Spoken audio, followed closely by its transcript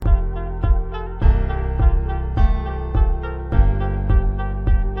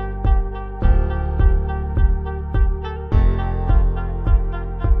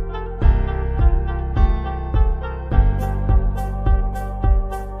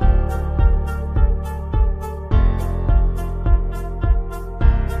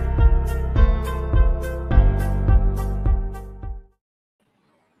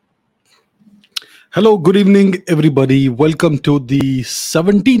Hello, good evening, everybody. Welcome to the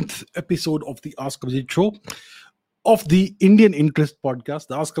 17th episode of the Ask Abhijit Show of the Indian Interest podcast.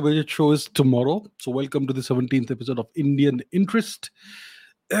 The Ask Abhijit Show is tomorrow. So, welcome to the 17th episode of Indian Interest.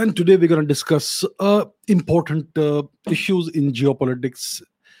 And today we're going to discuss important issues in geopolitics.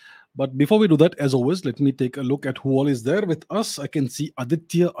 But before we do that, as always, let me take a look at who all is there with us. I can see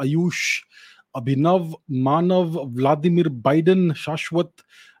Aditya, Ayush, Abhinav, Manav, Vladimir Biden, Shashwat,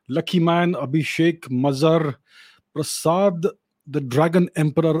 Lucky Man, Abhishek, Mazar, Prasad, the Dragon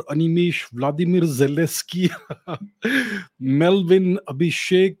Emperor, Animesh, Vladimir Zelensky, Melvin,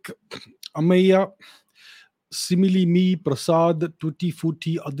 Abhishek, Ameya, Simili Me, Prasad, Tutti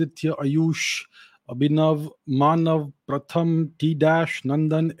Futi, Aditya, Ayush, Abhinav, Manav, Pratham, T Dash,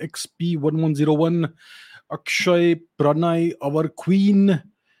 Nandan, XP1101, Akshay, Pranay, our queen,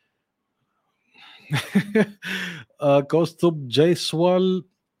 Kaustubh Jaiswal,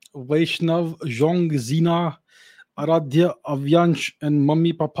 Vaishnav, Zhong Zina, Aradhya, Avyansh, and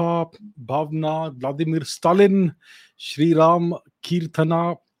Mummy Papa, Bhavna, Vladimir Stalin, Sri Ram,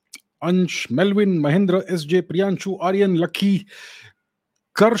 Kirtana, Ansh, Melvin, Mahendra, SJ, Priyanshu, Aryan, Lucky,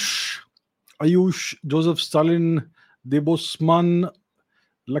 Karsh, Ayush, Joseph Stalin, Debosman,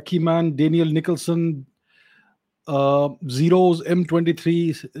 Lucky Man, Daniel Nicholson, Zeros,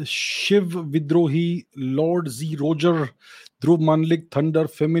 M23, Shiv Vidrohi, Lord Z Roger, Dhruv Manlik, Thunder,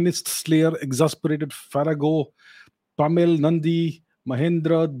 Feminist Slayer, Exasperated Farago, Pamel Nandi,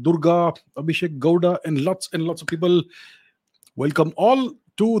 Mahendra, Durga, Abhishek Gowda, and lots of people. Welcome all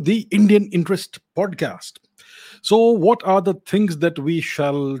to the Indian Interest podcast. So, what are the things that we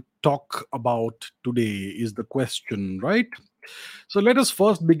shall talk about today? Is the question, right? So, let us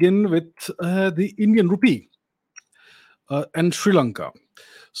first begin with the Indian rupee and Sri Lanka.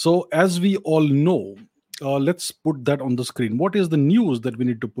 So, as we all know, let's put that on the screen. What is the news that we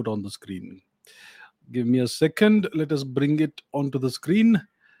need to put on the screen? Give me a second. Let us bring it onto the screen.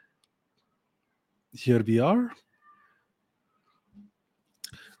 Here we are.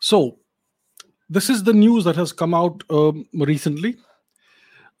 So, this is the news that has come out recently.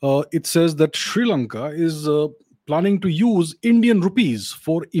 It says that Sri Lanka is planning to use Indian rupees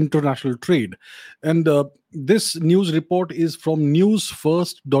for international trade. And this news report is from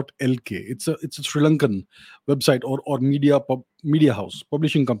newsfirst.lk. It's a Sri Lankan website or media house,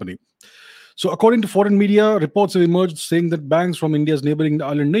 publishing company. So, according to foreign media, reports have emerged saying that banks from India's neighboring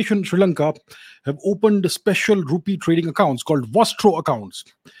island nation, Sri Lanka, have opened special rupee trading accounts called Vostro accounts.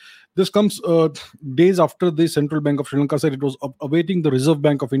 This comes days after the Central Bank of Sri Lanka said it was awaiting the Reserve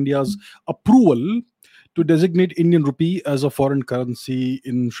Bank of India's approval to designate Indian rupee as a foreign currency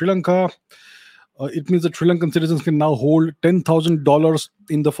in Sri Lanka. It means that Sri Lankan citizens can now hold $10,000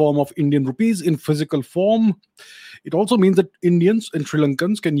 in the form of Indian rupees in physical form. It also means that Indians and Sri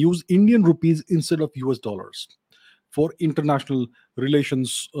Lankans can use Indian rupees instead of US dollars for international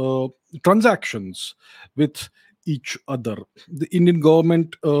relations transactions with each other. The Indian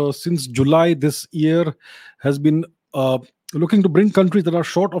government, since July this year, has been looking to bring countries that are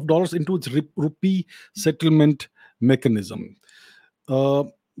short of dollars into its rupee settlement mechanism.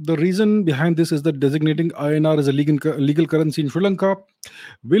 The reason behind this is that designating INR as a legal currency in Sri Lanka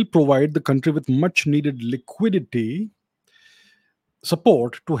will provide the country with much needed liquidity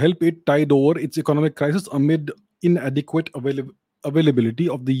support to help it tide over its economic crisis amid inadequate availability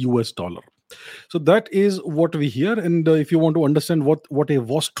of the US dollar. So that is what we hear. And if you want to understand what a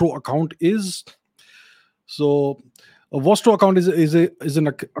Vostro account is, so a Vostro account is an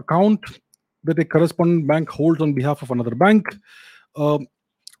account that a correspondent bank holds on behalf of another bank.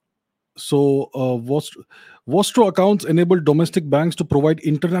 Vostro accounts enable domestic banks to provide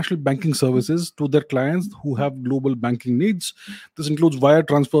international banking services to their clients who have global banking needs. This includes wire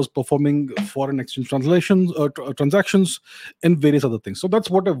transfers, performing foreign exchange transactions, and various other things. So that's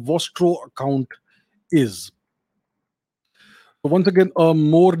what a Vostro account is. Once again,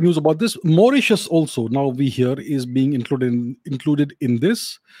 more news about this. Mauritius also, now we hear, is being included in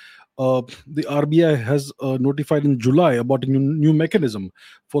this. The RBI has notified in July about a new mechanism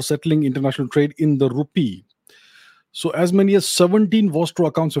for settling international trade in the rupee. So, as many as 17 Vostro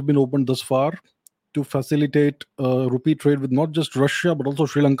accounts have been opened thus far to facilitate rupee trade with not just Russia but also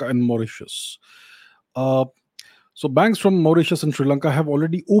Sri Lanka and Mauritius. So, banks from Mauritius and Sri Lanka have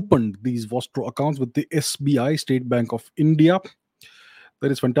already opened these Vostro accounts with the SBI, State Bank of India.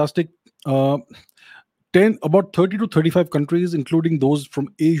 That is fantastic. About 30 to 35 countries, including those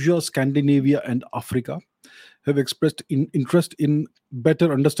from Asia, Scandinavia, and Africa, have expressed interest in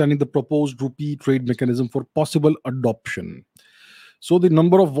better understanding the proposed rupee trade mechanism for possible adoption. So the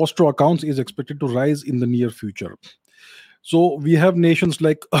number of Vostro accounts is expected to rise in the near future. So we have nations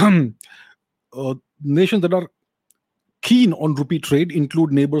like Nations that are keen on rupee trade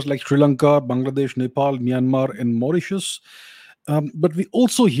include neighbors like Sri Lanka, Bangladesh, Nepal, Myanmar, and Mauritius. But we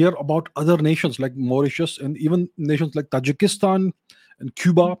also hear about other nations like Mauritius and even nations like Tajikistan and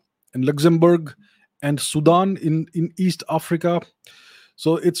Cuba and Luxembourg and Sudan in East Africa.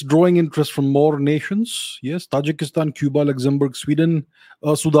 So it's drawing interest from more nations. Yes, Tajikistan, Cuba, Luxembourg, Sweden,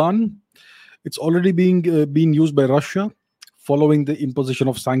 Sudan. It's already being used by Russia following the imposition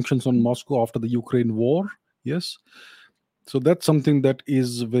of sanctions on Moscow after the Ukraine war. Yes, so that's something that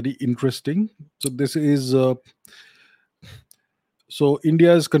is very interesting. So this is so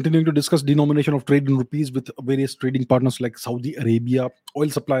India is continuing to discuss denomination of trade in rupees with various trading partners like Saudi Arabia, oil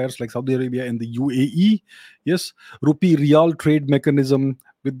suppliers like Saudi Arabia and the UAE. Yes, rupee real trade mechanism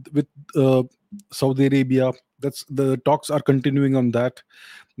with uh, Saudi Arabia. That's the talks are continuing on that.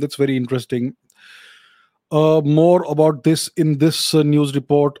 That's very interesting. More about this in this news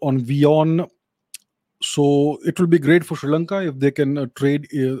report on Vion. So it will be great for Sri Lanka if they can trade.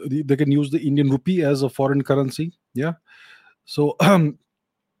 They can use the Indian rupee as a foreign currency. Yeah. So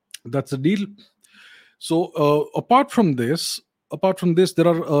that's the deal. So apart from this, there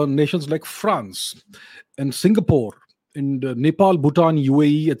are nations like France and Singapore and Nepal, Bhutan,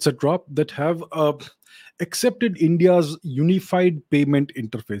 UAE, etc., that have accepted India's unified payment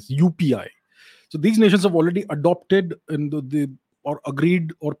interface (UPI). So these nations have already adopted and or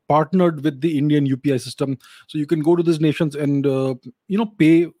agreed or partnered with the Indian UPI system. So you can go to these nations and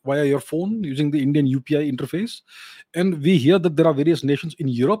pay via your phone using the Indian UPI interface. And we hear that there are various nations in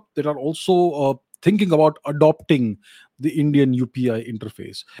Europe that are also thinking about adopting the Indian UPI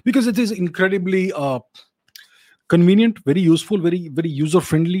interface because it is incredibly convenient, very useful, very user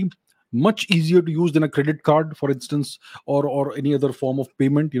friendly, much easier to use than a credit card, for instance, or any other form of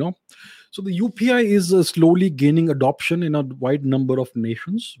payment. So the UPI is slowly gaining adoption in a wide number of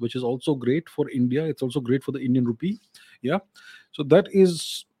nations, which is also great for India. It's also great for the Indian rupee. Yeah. So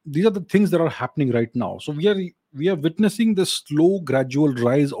these are the things that are happening right now. So we are witnessing the slow, gradual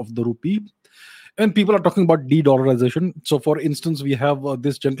rise of the rupee, and people are talking about de-dollarization. So for instance, we have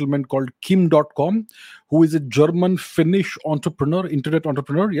this gentleman called Kim.com, who is a German Finnish entrepreneur, internet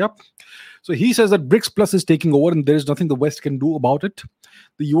entrepreneur. Yep. So he says that BRICS Plus is taking over and there is nothing the West can do about it.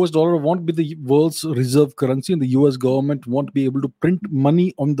 The US dollar won't be the world's reserve currency, and the US government won't be able to print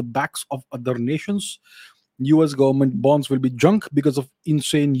money on the backs of other nations. US government bonds will be junk because of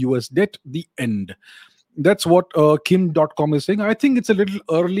insane US debt. The end. That's what Kim.com is saying. I think it's a little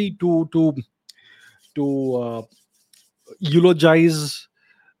early to eulogize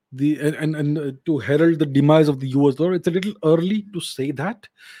and to herald the demise of the US dollar. It's a little early to say that,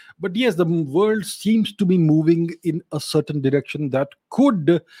 but yes, the world seems to be moving in a certain direction uh,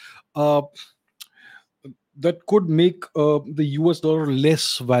 that could make the US dollar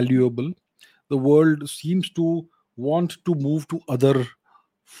less valuable. The world seems to want to move to other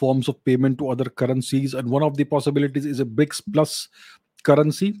forms of payment, to other currencies, and one of the possibilities is a BRICS plus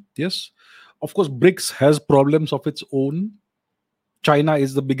currency. Yes, of course, BRICS has problems of its own. China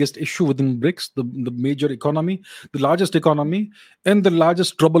is the biggest issue within BRICS, the major economy, the largest economy, and the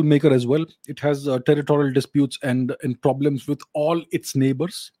largest troublemaker as well. It has territorial disputes and problems with all its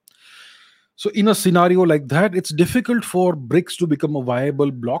neighbors. So, in a scenario like that, it's difficult for BRICS to become a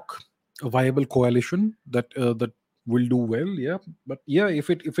viable bloc, a viable coalition that will do well. Yeah, but yeah, if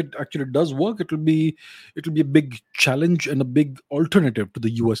it actually does work, it will be a big challenge and a big alternative to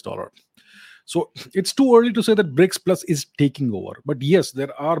the US dollar. So it's too early to say that BRICS Plus is taking over, but yes,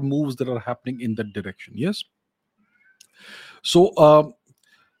 there are moves that are happening in that direction. Yes. So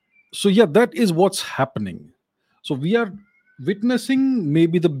yeah, that is what's happening. So we are witnessing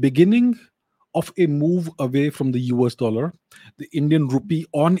maybe the beginning of a move away from the US dollar. The Indian rupee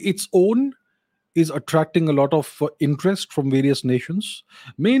on its own is attracting a lot of interest from various nations,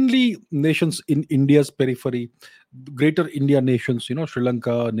 mainly nations in India's periphery, greater India nations, Sri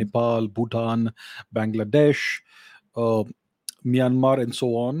Lanka, Nepal, Bhutan, Bangladesh, uh, Myanmar, and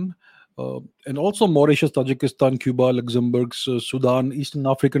so on. And also Mauritius, Tajikistan, Cuba, Luxembourg, Sudan, Eastern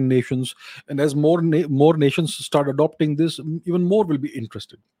African nations. And as more nations start adopting this, even more will be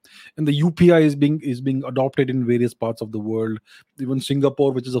interested. And the UPI is being adopted in various parts of the world, even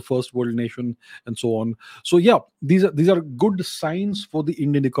Singapore, which is a first world nation, and so on. So yeah, these are good signs for the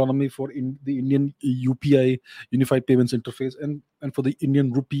Indian economy, for the Indian UPI, Unified Payments Interface, and for the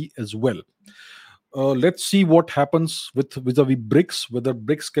Indian rupee as well. Let's see what happens with vis-a-vis BRICS, whether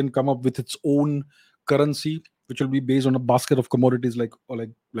BRICS can come up with its own currency, which will be based on a basket of commodities like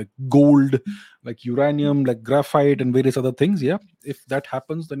gold, like uranium, like graphite, and various other things. Yeah, if that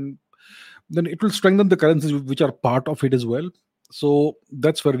happens, then it will strengthen the currencies which are part of it as well. So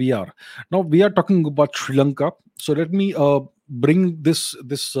that's where we are now. We are talking about Sri Lanka. So let me bring this.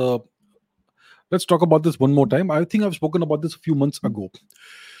 Let's talk about this one more time. I think I've spoken about this a few months ago.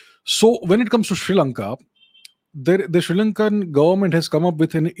 So when it comes to Sri Lanka, the Sri Lankan government has come up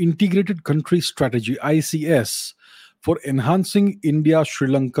with an integrated country strategy (ICS) for enhancing India-Sri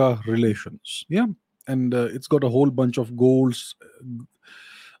Lanka relations. Yeah, and it's got a whole bunch of goals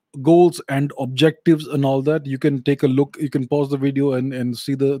and objectives and all that. You can take a look. You can pause the video and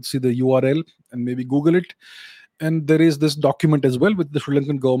see the URL and maybe Google it. And there is this document as well which the Sri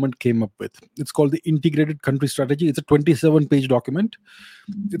Lankan government came up with. It's called the Integrated Country Strategy. It's a 27-page document.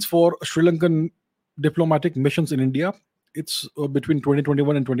 It's for Sri Lankan diplomatic missions in India. It's between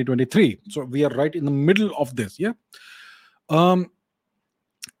 2021 and 2023. So we are right in the middle of this. Yeah. Um,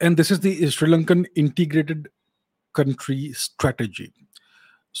 and this is the Sri Lankan Integrated Country Strategy.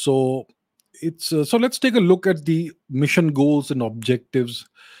 So so let's take a look at the mission goals and objectives.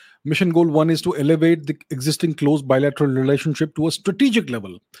 Mission goal one is to elevate the existing close bilateral relationship to a strategic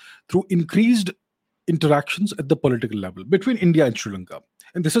level through increased interactions at the political level between India and Sri Lanka.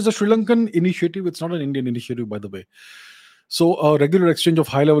 And this is a Sri Lankan initiative. It's not an Indian initiative, by the way. So a regular exchange of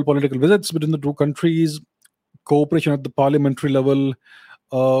high-level political visits between the two countries, cooperation at the parliamentary level,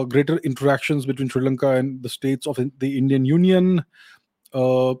 greater interactions between Sri Lanka and the states of the Indian Union,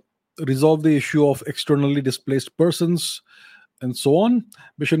 uh, resolve the issue of externally displaced persons, and so on.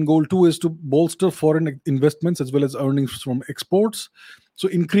 Mission goal two is to bolster foreign investments as well as earnings from exports. So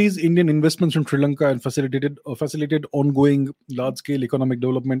increase Indian investments in Sri Lanka and facilitated ongoing large scale economic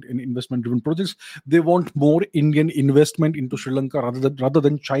development in investment driven projects. They want more Indian investment into Sri Lanka rather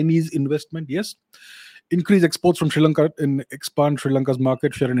than Chinese investment. Yes. Increase exports from Sri Lanka and expand Sri Lanka's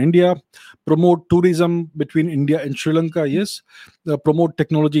market share in India. Promote tourism between India and Sri Lanka. Yes. Promote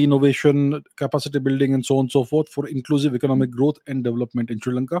technology innovation, capacity building, and so on and so forth for inclusive economic growth and development in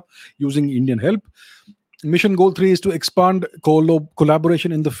Sri Lanka using Indian help. Mission goal three is to expand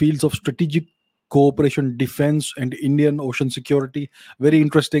collaboration in the fields of strategic cooperation, defense, and Indian ocean security. Very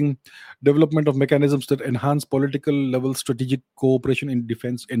interesting. Development of mechanisms that enhance political level strategic cooperation in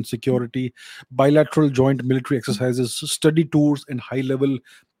defense and security. Bilateral joint military exercises, study tours, and high level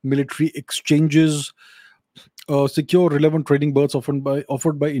military exchanges. Secure relevant training berths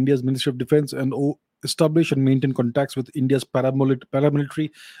offered by India's Ministry of Defense, and establish and maintain contacts with India's paramilitary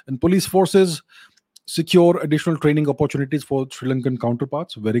and police forces. Secure additional training opportunities for Sri Lankan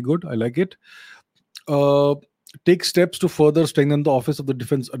counterparts. Very good. I like it. Uh, Take steps to further strengthen the office of the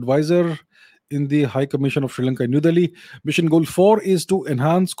Defense Advisor in the High Commission of Sri Lanka in New Delhi. Mission goal 4 is to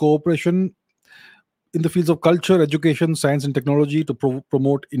enhance cooperation in the fields of culture, education, science, and technology to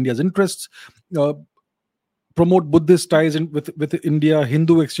promote India's interests. Uh, Promote Buddhist ties with India,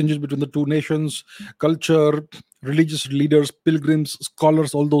 Hindu exchanges between the two nations, culture, religious leaders, pilgrims,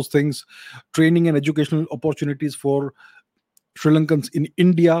 scholars, all those things, training and educational opportunities for Sri Lankans in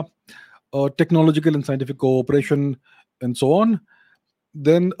India, technological and scientific cooperation, and so on.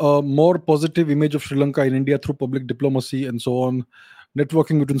 Then a more positive image of Sri Lanka in India through public diplomacy and so on.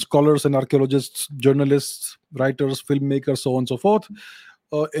 Networking between scholars and archaeologists, journalists, writers, filmmakers, so on and so forth.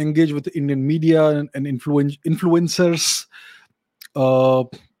 Engage with the Indian media and influencers, uh,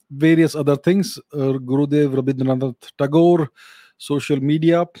 various other things. Gurudev Rabindranath Tagore, social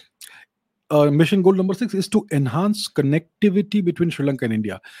media. Mission goal number 6 is to enhance connectivity between Sri Lanka and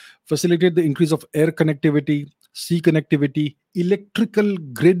India, facilitate the increase of air connectivity, sea connectivity, electrical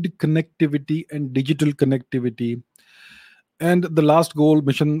grid connectivity, and digital connectivity. And the last goal,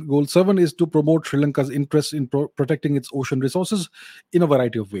 mission goal 7, is to promote Sri Lanka's interest in protecting its ocean resources in a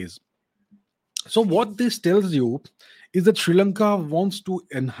variety of ways. So, what this tells you is that Sri Lanka wants to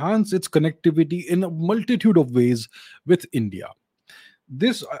enhance its connectivity in a multitude of ways with India.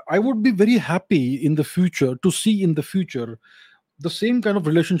 This, I would be very happy in the future to see in the future the same kind of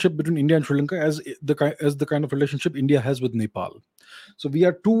relationship between India and Sri Lanka as the kind of relationship India has with Nepal. So we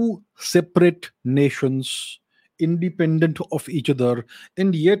are two separate nations, independent of each other,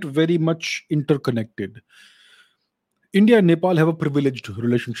 and yet very much interconnected. India and Nepal have a privileged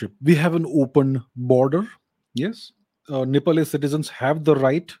relationship. We have an open border. Yes, Nepalese citizens have the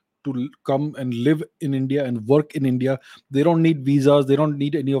right to come and live in India and work in India. They don't need visas. They don't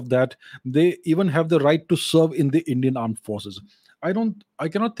need any of that. They even have the right to serve in the Indian armed forces. I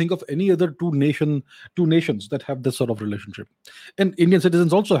cannot think of any other two nations that have this sort of relationship. And Indian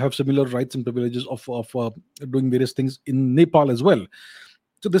citizens also have similar rights and privileges of doing various things in Nepal as well.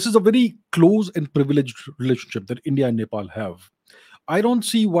 So this is a very close and privileged relationship that India and Nepal have. I don't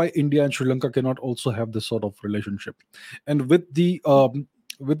see why India and Sri Lanka cannot also have this sort of relationship. And with the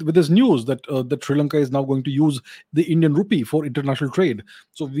with this news that Sri Lanka is now going to use the Indian rupee for international trade.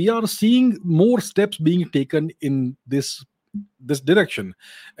 So we are seeing more steps being taken in this direction,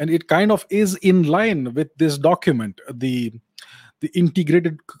 and it kind of is in line with this document, the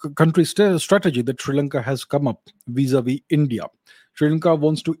integrated country strategy that Sri Lanka has come up vis-a-vis India. Sri Lanka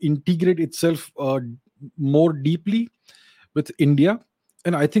wants to integrate itself more deeply with India.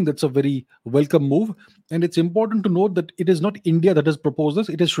 And I think that's a very welcome move. And it's important to note that it is not India that has proposed this;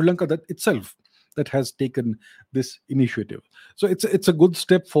 it is Sri Lanka that itself that has taken this initiative. So it's a good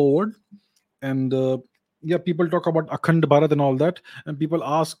step forward. And yeah, people talk about Akhand Bharat and all that, and people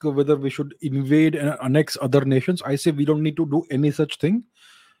ask whether we should invade and annex other nations. I say we don't need to do any such thing.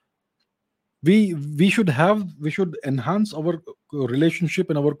 We should enhance our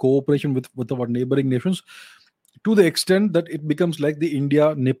relationship and our cooperation with our neighboring nations to the extent that it becomes like the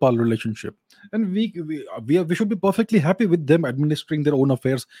India Nepal relationship, and we should be perfectly happy with them administering their own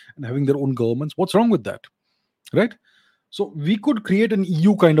affairs and having their own governments. What's wrong with that, right? So we could create an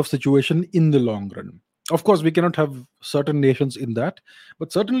EU kind of situation in the long run. Of course, we cannot have certain nations in that,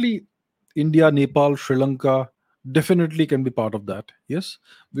 but certainly India, Nepal, Sri Lanka definitely can be part of that. Yes,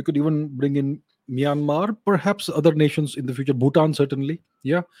 we could even bring in Myanmar, perhaps other nations in the future. Bhutan, certainly.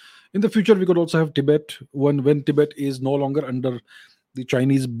 Yeah, in the future we could also have Tibet when Tibet is no longer under the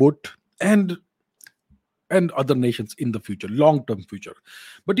Chinese boot, and other nations in the future, long term future.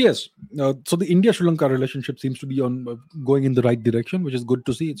 But yes, so the India Sri Lanka relationship seems to be on going in the right direction, which is good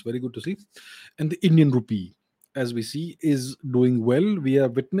to see. It's very good to see. And the Indian rupee, as we see, is doing well. We are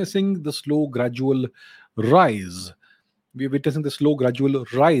witnessing the slow gradual rise. We are witnessing the slow gradual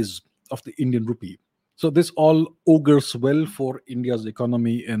rise of the Indian rupee. So this all augurs well for India's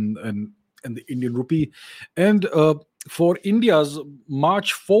economy and the Indian rupee, and for India's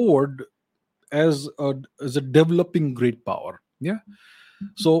march forward as a developing great power. Yeah.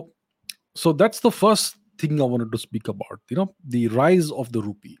 So that's the first thing I wanted to speak about. The rise of the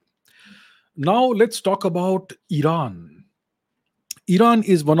rupee. Now let's talk about Iran. Iran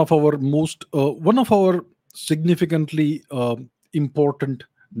is one of our significantly important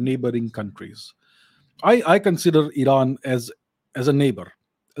neighboring countries. I consider Iran as a neighbor,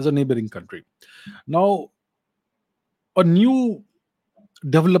 as a neighboring country. Now, a new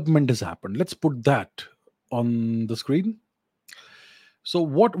development has happened. Let's put that on the screen. So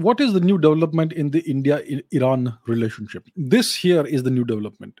what is the new development in the India Iran relationship? This here is the new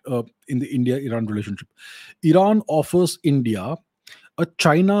development in the India Iran relationship. Iran offers India a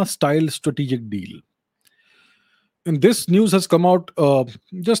China style strategic deal, and this news has come out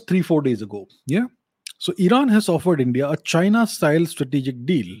just 3-4 days ago. Yeah. So Iran has offered India a China style strategic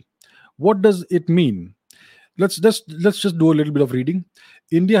deal. What does it mean? Let's just do a little bit of reading.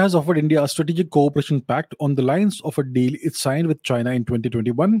 India has offered India a strategic cooperation pact on the lines of a deal it signed with China in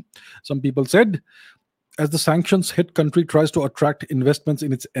 2021. Some people said, as the sanctions hit country tries to attract investments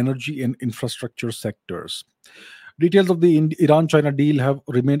in its energy and infrastructure sectors. Details of the Iran-China deal have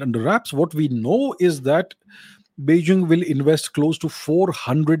remained under wraps. What we know is that Beijing will invest close to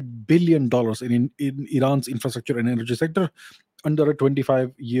 $400 billion in Iran's infrastructure and energy sector under a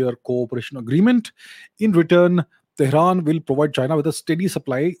 25-year cooperation agreement. In return, Tehran will provide China with a steady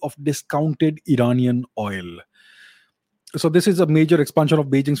supply of discounted Iranian oil. So this is a major expansion of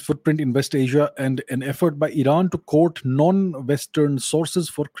Beijing's footprint in West Asia and an effort by Iran to court non-Western sources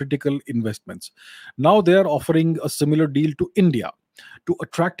for critical investments. Now they are offering a similar deal to India to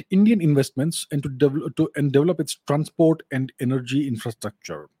attract Indian investments and develop its transport and energy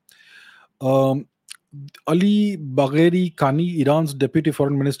infrastructure. Um, Ali Bagheri Khani, Iran's deputy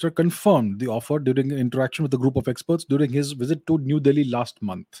foreign minister, confirmed the offer during an interaction with a group of experts during his visit to New Delhi last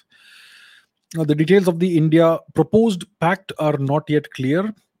month. Now, the details of the India proposed pact are not yet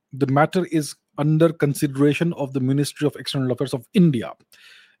clear. The matter is under consideration of the Ministry of External Affairs of India,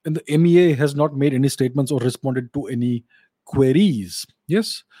 and the MEA has not made any statements or responded to any queries.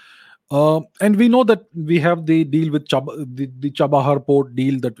 Yes. And we know that we have the deal with the Chabahar port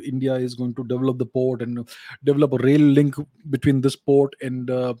deal, that India is going to develop the port and develop a rail link between this port and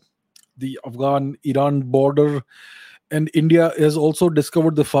the Afghan-Iran border. And India has also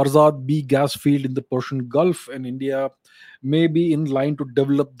discovered the Farzad B gas field in the Persian Gulf, and India may be in line to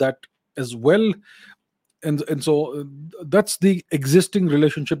develop that as well. And so that's the existing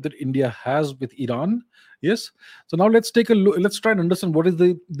relationship that India has with Iran. Yes. So now let's take a look. Let's try and understand what is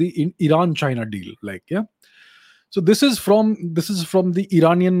the Iran China deal like. Yeah. So this is from the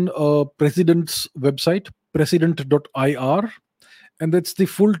Iranian president's website, president.ir, and that's the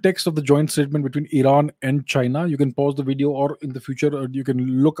full text of the joint statement between Iran and China. You can pause the video, or in the future you can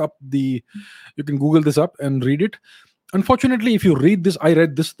Google this up and read it. Unfortunately, if you read this, I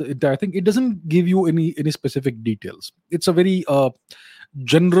read this, I think it doesn't give you any specific details. It's a very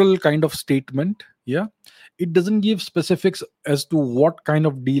general kind of statement. Yeah, it doesn't give specifics as to what kind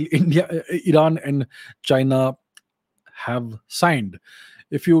of deal Iran and China have signed.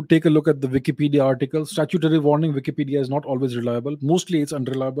 If you take a look at the Wikipedia article, statutory warning, Wikipedia is not always reliable. Mostly it's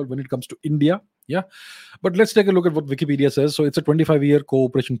unreliable when it comes to India. Yeah. But let's take a look at what Wikipedia says. So it's a 25-year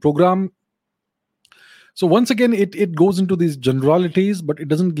cooperation program. So once again, it goes into these generalities, but it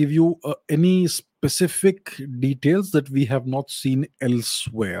doesn't give you any specific details that we have not seen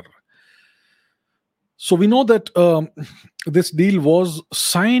elsewhere. So we know that this deal was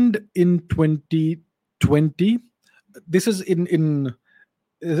signed in 2020. This is in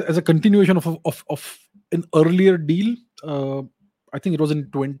as a continuation of an earlier deal. I think it was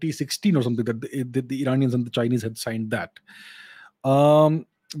in 2016 or something that the Iranians and the Chinese had signed that.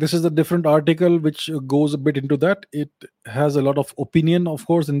 This is a different article which goes a bit into that. It has a lot of opinion, of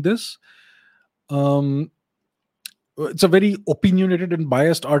course, in this. Um, it's a very opinionated and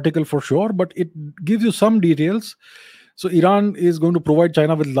biased article for sure, but it gives you some details. So Iran is going to provide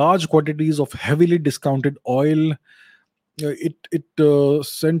China with large quantities of heavily discounted oil. It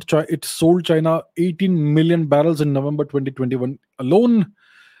sold China 18 million barrels in November 2021 alone.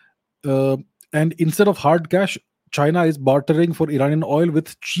 Uh, and instead of hard cash, China is bartering for Iranian oil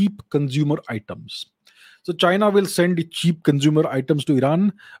with cheap consumer items. So China will send cheap consumer items to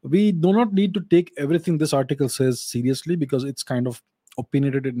Iran. We do not need to take everything this article says seriously because it's kind of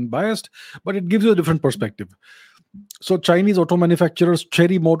opinionated and biased, but it gives you a different perspective. So Chinese auto manufacturers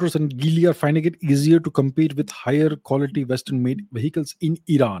Chery Motors and Geely are finding it easier to compete with higher quality Western made vehicles in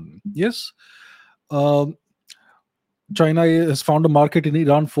Iran. Yes. Um, China has found a market in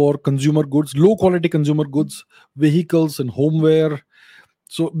Iran for consumer goods, low quality consumer goods, vehicles, and homeware.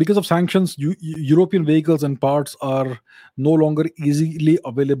 So, because of sanctions, European vehicles and parts are no longer easily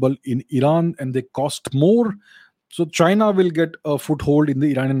available in Iran and they cost more. So, China will get a foothold in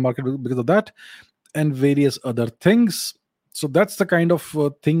the Iranian market because of that and various other things. So, that's the kind of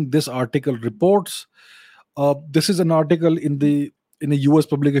thing this article reports. This is an article in a US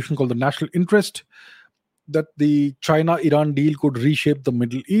publication called the National Interest, that the China Iran deal could reshape the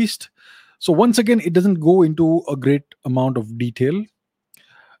Middle East. So once again, it doesn't go into a great amount of detail.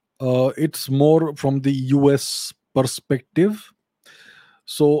 It's more from the US perspective.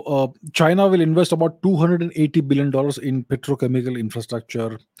 So China will invest about $280 billion in petrochemical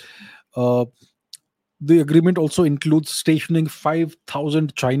infrastructure. Uh, the agreement also includes stationing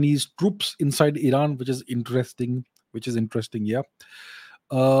 5,000 Chinese troops inside Iran, which is interesting. Yeah.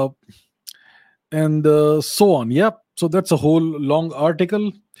 Uh, and so on. Yeah. So that's a whole long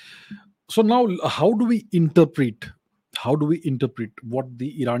article. So now, how do we interpret what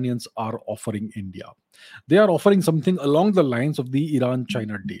the Iranians are offering India? They are offering something along the lines of the Iran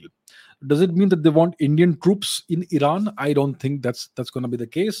China deal. Does it mean that they want Indian troops in Iran? I don't think that's going to be the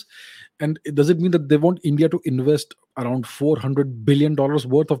case. And does it mean that they want India to invest around $400 billion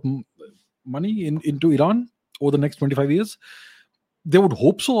worth of money into Iran over the next 25 years? They would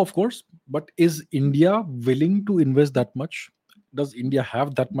hope so, of course, but is India willing to invest that much? Does India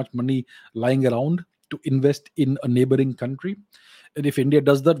have that much money lying around to invest in a neighboring country? And if India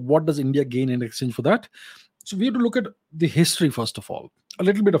does that, what does India gain in exchange for that? So we have to look at the history first of all, a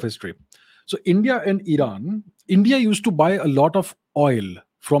little bit of history. So India used to buy a lot of oil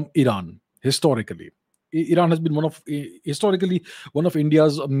from Iran historically. Iran has been historically one of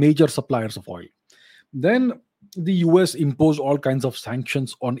India's major suppliers of oil. Then the US imposed all kinds of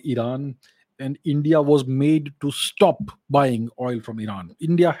sanctions on Iran, and India was made to stop buying oil from Iran.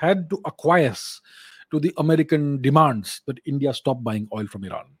 India had to acquiesce to the American demands that India stop buying oil from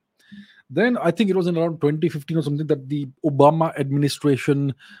Iran. Then I think it was in around 2015 or something that the Obama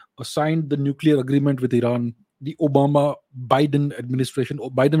administration signed the nuclear agreement with Iran. The Obama Biden administration,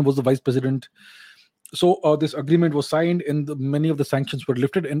 Biden was the vice president. So this agreement was signed, and many of the sanctions were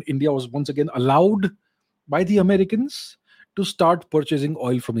lifted, and India was once again allowed by the Americans to start purchasing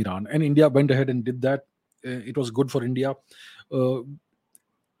oil from Iran. And India went ahead and did that. It was good for India. Uh,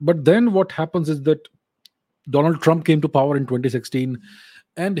 but then what happens is that Donald Trump came to power in 2016,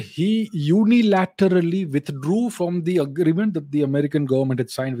 and he unilaterally withdrew from the agreement that the American government had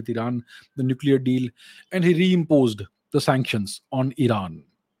signed with Iran, the nuclear deal, and he reimposed the sanctions on Iran.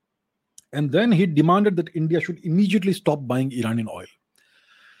 And then he demanded that India should immediately stop buying Iranian oil.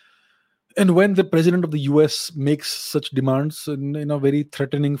 And when the president of the US makes such demands in a very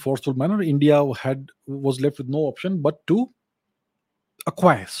threatening, forceful manner, India was left with no option but to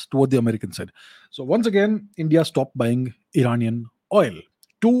acquiesce to what the Americans said. So once again, India stopped buying Iranian oil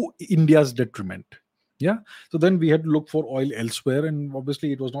to India's detriment. Yeah. So then we had to look for oil elsewhere, and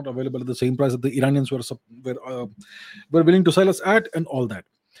obviously it was not available at the same price that the Iranians were willing to sell us at, and all that.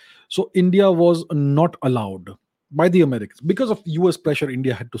 So India was not allowed by the Americans because of US pressure.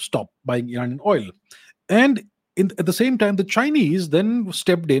 India had to stop buying Iranian oil, and at the same time, the Chinese then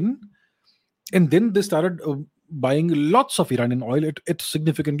stepped in, and then they started buying lots of Iranian oil at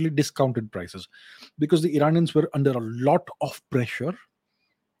significantly discounted prices because the Iranians were under a lot of pressure.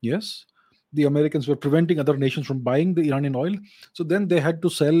 Yes, the Americans were preventing other nations from buying the Iranian oil. So then they had to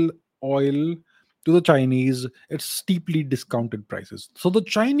sell oil to the Chinese at steeply discounted prices. So the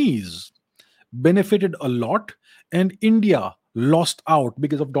Chinese benefited a lot, and India lost out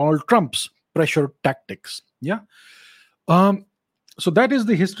because of Donald Trump's pressure tactics. Yeah. Um, so that is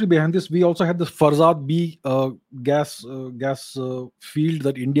the history behind this. We also had this Farzad B gas field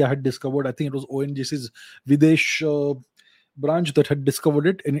that India had discovered. I think it was ONGC's Videsh branch that had discovered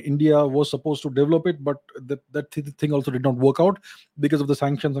it, and India was supposed to develop it, but thing also did not work out because of the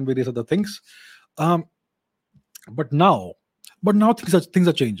sanctions and various other things. Um, but now, things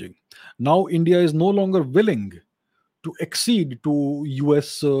are changing. Now India is no longer willing to accede to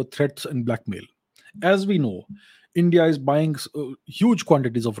US threats and blackmail. As we know, India is buying huge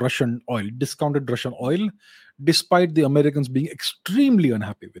quantities of Russian oil, discounted Russian oil, despite the Americans being extremely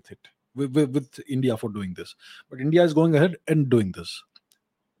unhappy with it, with India for doing this. But India is going ahead and doing this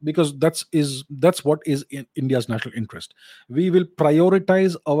because that's what is in India's national interest. We will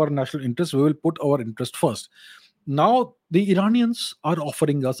prioritize our national interest. We will put our interest first. Now the Iranians are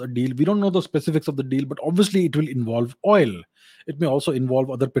offering us a deal. We don't know the specifics of the deal, but obviously it will involve oil. It may also involve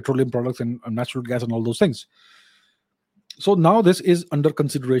other petroleum products and natural gas and all those things. So now this is under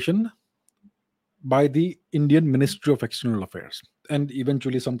consideration by the Indian Ministry of External Affairs, and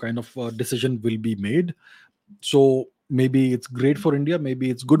eventually some kind of decision will be made. So maybe it's great for India, maybe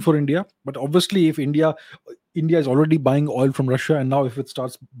it's good for India, but obviously if India is already buying oil from Russia, and now if it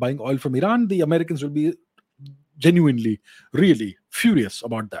starts buying oil from Iran, the Americans will be genuinely, really furious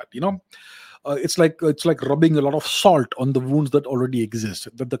about that. It's like rubbing a lot of salt on the wounds that already exist.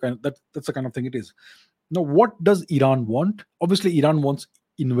 That's the kind of thing it is. Now, what does Iran want? Obviously, Iran wants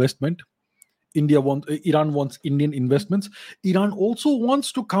investment. Iran wants Indian investments. Iran also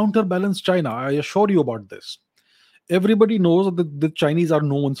wants to counterbalance China. I assure you about this. Everybody knows that the Chinese are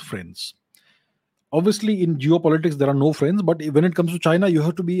no one's friends. Obviously, in geopolitics, there are no friends, but when it comes to China, you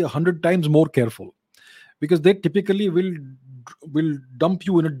have to be 100 times more careful because they typically will dump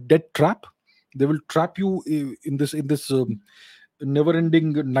you in a debt trap. They will trap you in this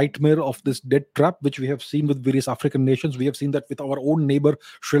never-ending nightmare of this debt trap, which we have seen with various African nations. We have seen that with our own neighbor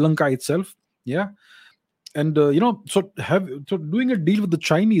Sri Lanka itself. Yeah, and so doing a deal with the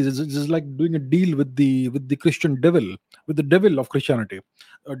Chinese is like doing a deal with the Christian devil, with the devil of Christianity,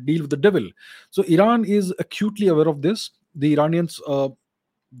 a deal with the devil. So Iran is acutely aware of this. The Iranians,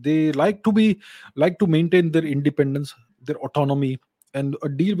 they like to maintain their independence, their autonomy, and a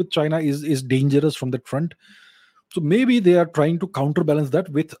deal with China is dangerous from that front. So maybe they are trying to counterbalance that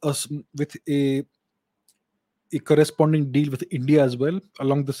with a corresponding deal with India as well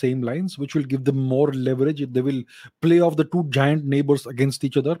along the same lines, which will give them more leverage. They will play off the two giant neighbors against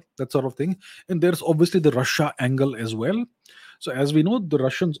each other, that sort of thing. And there's obviously the Russia angle as well. So as we know, the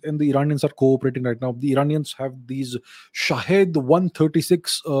Russians and the Iranians are cooperating right now. The Iranians have these Shahed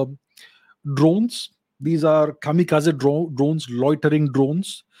 136 drones. These are kamikaze drones, loitering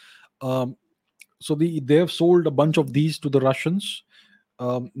drones. Um, they have sold a bunch of these to the Russians.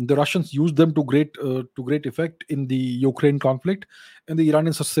 The Russians used them to great effect in the Ukraine conflict, and the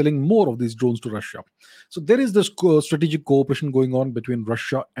Iranians are selling more of these drones to Russia. So there is this strategic cooperation going on between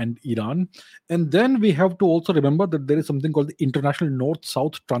Russia and Iran, and then we have to also remember that there is something called the International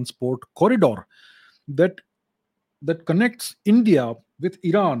North-South Transport Corridor that connects India with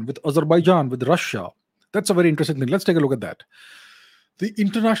Iran, with Azerbaijan, with Russia. That's a very interesting thing. Let's take a look at that. The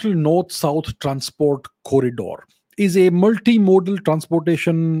International North South Transport Corridor is a multimodal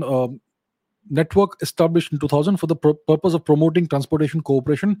transportation network established in 2000 for the purpose of promoting transportation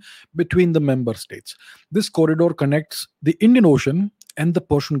cooperation between the member states. This corridor connects the Indian Ocean and the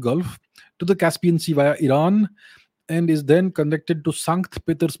Persian Gulf to the Caspian Sea via Iran, and is then connected to St.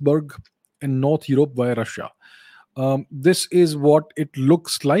 Petersburg and North Europe via Russia. This is what it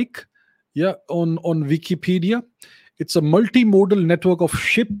looks like. Yeah, on Wikipedia, it's a multimodal network of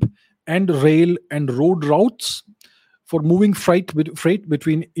ship and rail and road routes for moving freight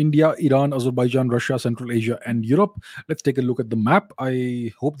between India, Iran, Azerbaijan, Russia, Central Asia, and Europe. Let's take a look at the map.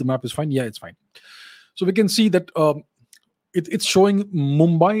 I hope the map is fine. Yeah, it's fine. So we can see that it's showing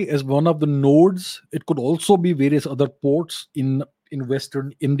Mumbai as one of the nodes. It could also be various other ports in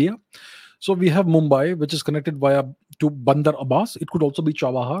Western India. So we have Mumbai, which is connected via to Bandar Abbas. It could also be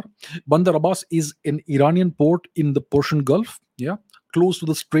Chabahar. Bandar Abbas is an Iranian port in the Persian Gulf. Yeah, close to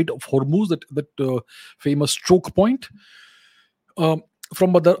the Strait of Hormuz, that famous choke point. Um,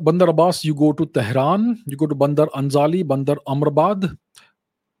 from Bandar Abbas, you go to Tehran, you go to Bandar Anzali, Bandar Amrabad.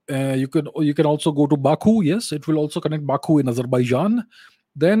 You can also go to Baku. Yes, it will also connect Baku in Azerbaijan.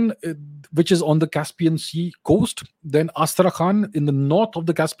 Then, which is on the Caspian Sea coast. Then Astrakhan in the north of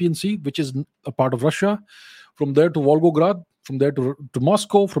the Caspian Sea, which is a part of Russia. From there to Volgograd. From there to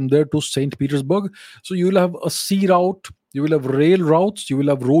Moscow. From there to Saint Petersburg. So you will have a sea route. You will have rail routes. You will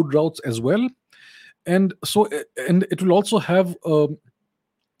have road routes as well. And it will also have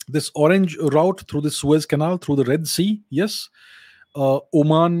this orange route through the Suez Canal, through the Red Sea. Yes,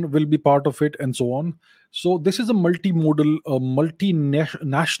 Oman will be part of it, and so on. So this is a multimodal,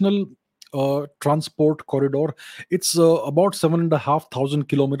 multinational transport corridor. It's about 7,500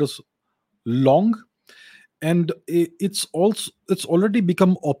 kilometers long, and it's already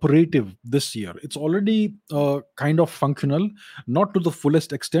become operative this year. It's already kind of functional, not to the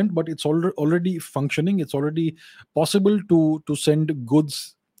fullest extent, but it's already functioning. It's already possible to send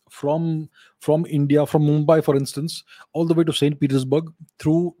goods from India, from Mumbai, for instance, all the way to St. Petersburg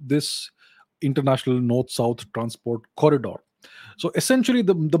through this international north south transport corridor. So essentially,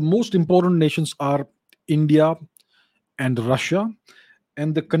 the most important nations are India and Russia,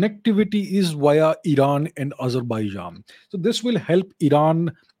 and the connectivity is via Iran and Azerbaijan. So this will help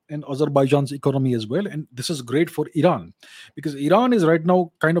Iran and Azerbaijan's economy as well, and this is great for Iran because Iran is right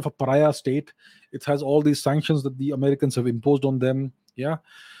now kind of a pariah state. It has all these sanctions that the Americans have imposed on them. Yeah,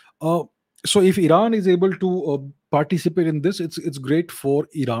 uh, so if Iran is able to participate in this, it's great for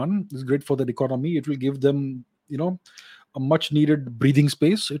Iran. It's great for their economy. It will give them, a much needed breathing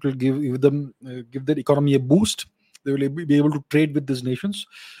space. It will give their economy a boost. They will be able to trade with these nations,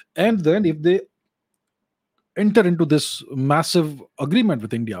 and then if they enter into this massive agreement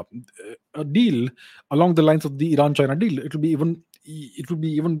with India, a deal along the lines of the Iran-China deal, it will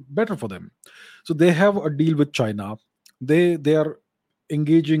be even better for them. So they have a deal with China. They are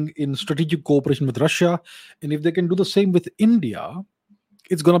engaging in strategic cooperation with Russia, and if they can do the same with India,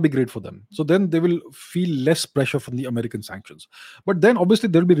 it's going to be great for them. So then they will feel less pressure from the American sanctions. But then obviously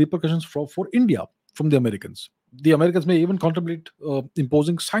there will be repercussions for India from the Americans. The Americans may even contemplate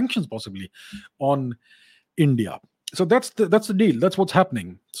imposing sanctions possibly on India. So that's the deal. That's what's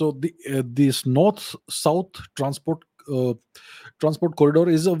happening. So this north south uh, transport corridor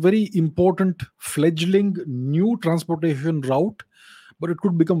is a very important fledgling new transportation route, but it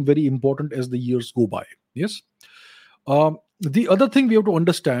could become very important as the years go by. Yes. The other thing we have to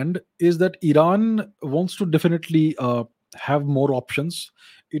understand is that Iran wants to definitely have more options.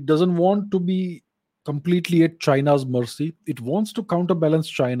 It doesn't want to be completely at China's mercy. It wants to counterbalance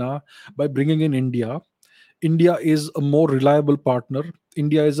China by bringing in India. India is a more reliable partner.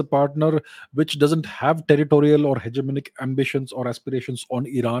 India is a partner which doesn't have territorial or hegemonic ambitions or aspirations on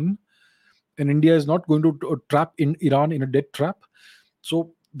Iran. And India is not going to trap in Iran in a debt trap.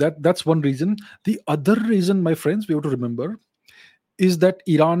 So that's one reason. The other reason, my friends, we have to remember is that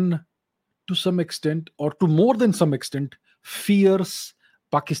Iran, to some extent, or to more than some extent, fears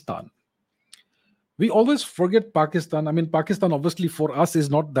Pakistan. We always forget Pakistan. I mean, Pakistan obviously for us is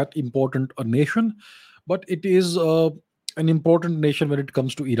not that important a nation, but it is an important nation when it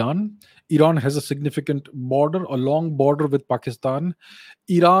comes to Iran. Iran has a significant border, a long border with Pakistan.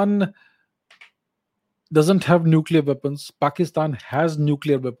 Iran doesn't have nuclear weapons. Pakistan has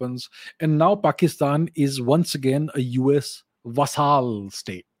nuclear weapons. And now Pakistan is once again a US vassal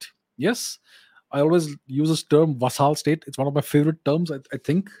state. Yes, I always use this term vassal state. It's one of my favorite terms, I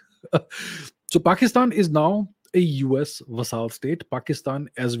think. So Pakistan is now a US vassal state. Pakistan,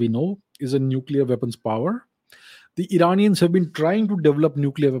 as we know, is a nuclear weapons power. The Iranians have been trying to develop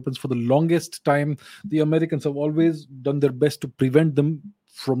nuclear weapons for the longest time. The Americans have always done their best to prevent them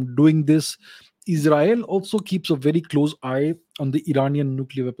from doing this. Israel also keeps a very close eye on the Iranian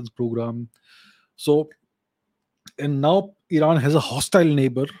nuclear weapons program. So, and now Iran has a hostile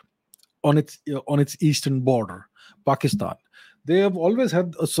neighbor on its eastern border, Pakistan. They have always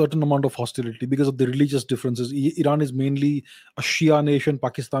had a certain amount of hostility because of the religious differences. Iran is mainly a Shia nation.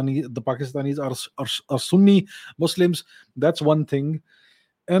 The Pakistanis are Sunni Muslims. That's one thing,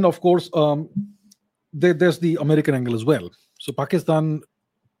 and of course, there's the American angle as well. So Pakistan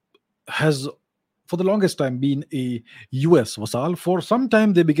has for the longest time been a US vassal. For some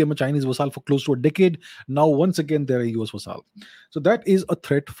time, they became a Chinese vassal for close to a decade. Now, once again, they're a US vassal. So that is a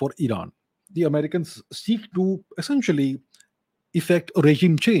threat for Iran. The Americans seek to essentially effect a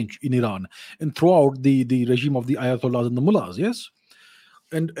regime change in Iran and throw out the regime of the Ayatollahs and the mullahs. Yes.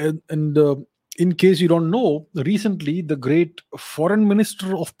 And in case you don't know, recently the great foreign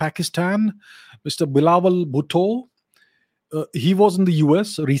minister of Pakistan, Mr. Bilawal Bhutto, he was in the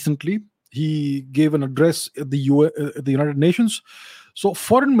US recently. He gave an address at at the United Nations. So,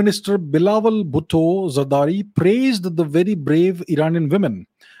 Foreign Minister Bilawal Bhutto Zardari praised the very brave Iranian women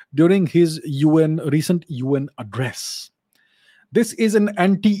during his recent UN address. This is an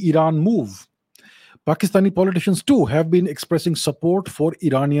anti-Iran move. Pakistani politicians too have been expressing support for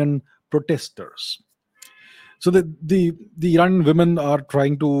Iranian protesters. So the Iranian women are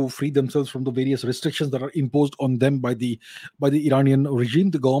trying to free themselves from the various restrictions that are imposed on them by the Iranian regime,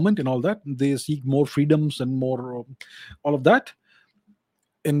 the government, and all that. They seek more freedoms and more all of that,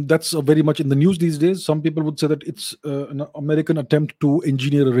 and that's very much in the news these days. Some people would say that it's an American attempt to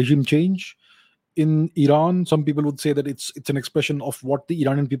engineer a regime change in Iran. Some people would say that it's an expression of what the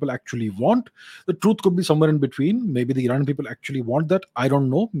Iranian people actually want. The truth could be somewhere in between. Maybe the Iranian people actually want that. I don't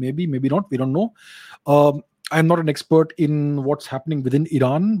know. Maybe, maybe not. We don't know. I'm not an expert in what's happening within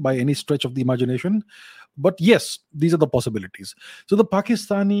Iran by any stretch of the imagination. But yes, these are the possibilities. So the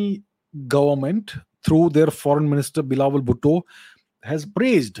Pakistani government, through their foreign minister Bilawal Bhutto, has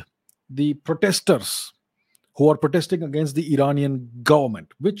praised the protesters who are protesting against the Iranian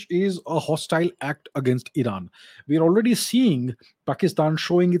government, which is a hostile act against Iran. We are already seeing Pakistan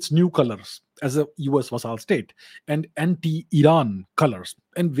showing its new colors as a US vassal state and anti Iran colors.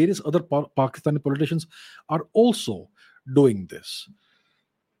 And various other Pakistani politicians are also doing this.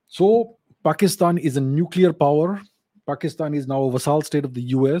 So, Pakistan is a nuclear power. Pakistan is now a vassal state of the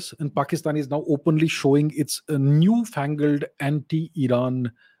US, and Pakistan is now openly showing its newfangled anti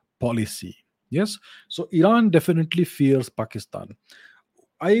Iran policy. Yes, so Iran definitely fears Pakistan.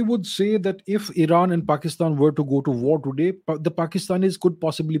 I would say that if Iran and Pakistan were to go to war today, the Pakistanis could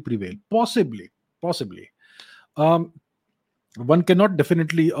possibly prevail. Possibly, possibly. Um, one cannot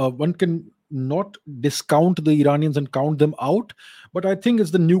definitely, one can not discount the Iranians and count them out, but I think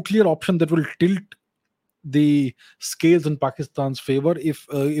it's the nuclear option that will tilt the scales in Pakistan's favor if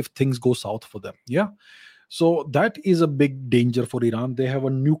things go south for them. Yeah. So that is a big danger for Iran. They have a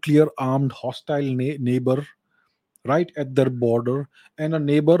nuclear armed hostile neighbor right at their border, and a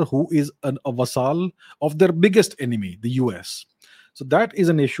neighbor who is a vassal of their biggest enemy, the US. So that is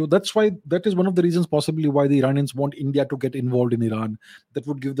an issue. That is one of the reasons possibly why the Iranians want India to get involved in Iran. That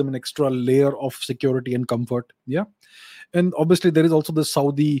would give them an extra layer of security and comfort. Yeah. And obviously there is also the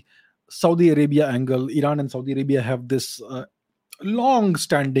Saudi Arabia angle. Iran and Saudi Arabia have this long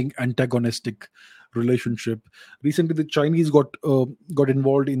standing antagonistic relationship. Recently the Chinese got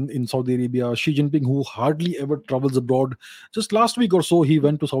involved in Saudi Arabia. Xi Jinping, who hardly ever travels abroad, just last week or so he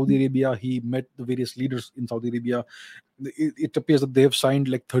went to Saudi Arabia. He met the various leaders in Saudi Arabia. It appears that they have signed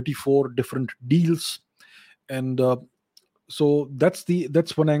like 34 different deals, and so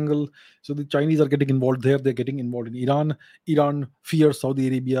that's one angle. So the Chinese are getting involved there. They're getting involved in Iran. Iran fears Saudi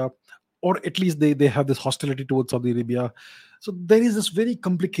Arabia, or at least they have this hostility towards Saudi Arabia. So there is this very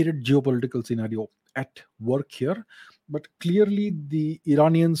complicated geopolitical scenario at work here. But clearly the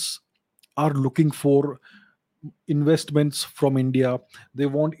Iranians are looking for investments from India. They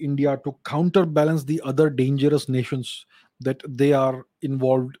want India to counterbalance the other dangerous nations that they are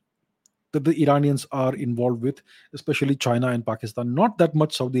involved that the Iranians are involved with, especially China and Pakistan. Not that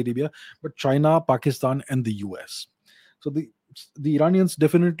much Saudi Arabia, but China, Pakistan, and the US. So the Iranians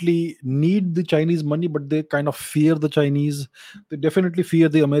definitely need the Chinese money, but they kind of fear the Chinese. They definitely fear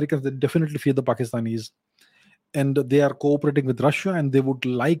the Americans. They definitely fear the Pakistanis, and they are cooperating with Russia, and they would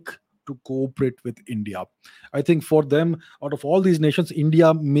like to cooperate with India. I think for them, out of all these nations,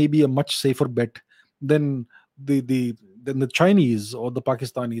 India may be a much safer bet than the than the Chinese or the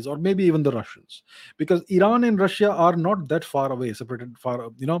Pakistanis or maybe even the Russians, because Iran and Russia are not that far away, separated far.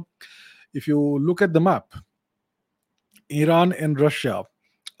 If you look at the map, Iran and Russia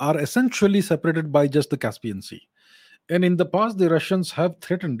are essentially separated by just the Caspian Sea. And in the past, the Russians have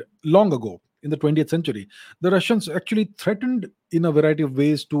threatened long ago in the 20th century. The Russians actually threatened in a variety of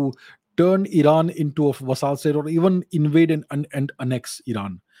ways to turn Iran into a vassal state or even invade and annex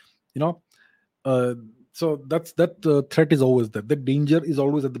Iran. You know, uh, so that threat is always there. The danger is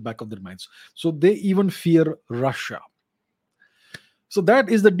always at the back of their minds. So they even fear Russia. So that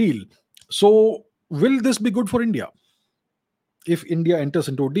is the deal. So will this be good for India? If India enters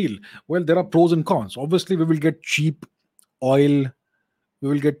into a deal, well, there are pros and cons. Obviously, we will get cheap oil, we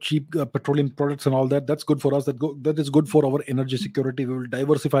will get cheap petroleum products and all that. That's good for us. That is good for our energy security. We will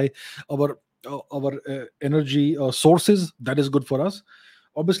diversify our energy sources. That is good for us.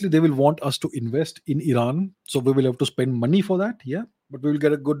 Obviously, they will want us to invest in Iran, so we will have to spend money for that. Yeah, but we will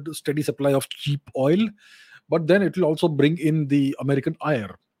get a good steady supply of cheap oil. but then it will also bring in the American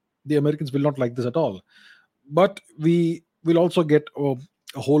ire. The Americans will not like this at all, but we will also get a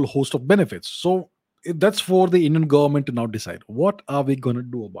whole host of benefits. So that's for the Indian government to now decide what are we going to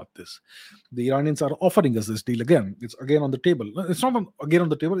do about this. The Iranians are offering us this deal again. It's again on the table. It's not again on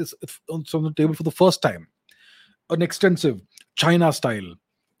the table. It's on the table for the first time. An extensive China style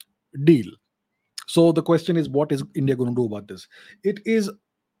deal. So the question is, what is India going to do about this? It is,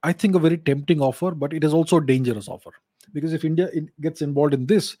 I think, a very tempting offer, but it is also a dangerous offer, because if India gets involved in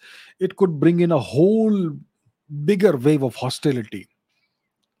this, it could bring in a whole bigger wave of hostility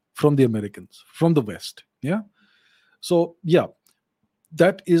from the Americans, from the West. Yeah. So yeah,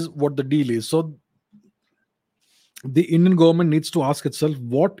 that is what the deal is. So the Indian government needs to ask itself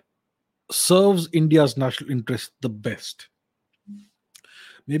what serves India's national interest the best.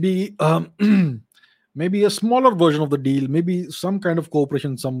 Maybe maybe a smaller version of the deal, maybe some kind of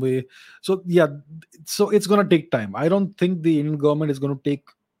cooperation some way. So yeah, so it's going to take time. I don't think the Indian government is going to take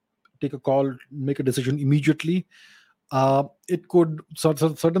a call, make a decision immediately. It could,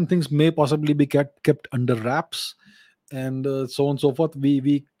 certain things may possibly be kept under wraps, and so on and so forth.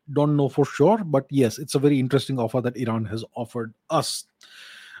 We don't know for sure, but yes, it's a very interesting offer that Iran has offered us.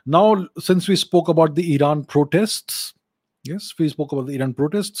 Now, since we spoke about the Iran protests, yes, we spoke about the Iran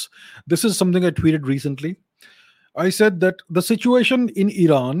protests. This is something I tweeted recently. I said that the situation in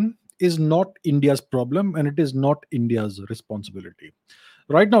Iran is not India's problem and it is not India's responsibility.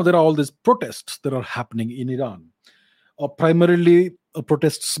 Right now, there are all these protests that are happening in Iran, primarily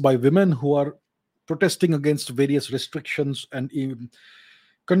protests by women who are protesting against various restrictions and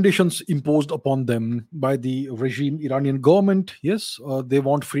conditions imposed upon them by the regime Iranian government. Yes, they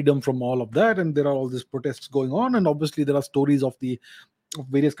want freedom from all of that, and there are all these protests going on. And obviously, there are stories of of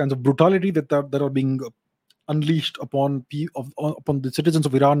various kinds of brutality that are being unleashed upon the citizens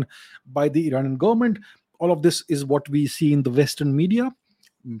of Iran by the Iranian government. All of this is what we see in the Western media.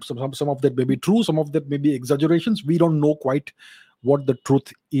 Some of that may be true, some of that may be exaggerations. We don't know quite what the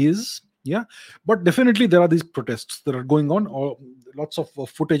truth is. Yeah, but definitely there are these protests that are going on, or lots of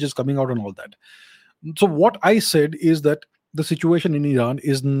footage is coming out and all that. So what I said is that the situation in Iran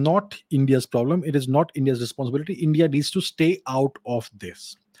is not India's problem, it is not India's responsibility. India needs to stay out of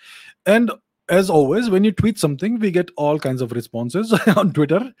this. And as always, when you tweet something, we get all kinds of responses on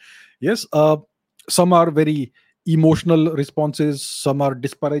Twitter. Yes, some are very emotional responses, some are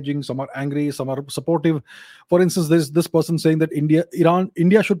disparaging, some are angry, some are supportive. For instance, there's this person saying that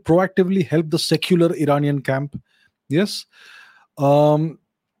India should proactively help the secular Iranian camp. Yes. Some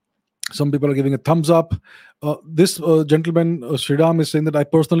people are giving a thumbs up. This gentleman, Sridham, is saying that I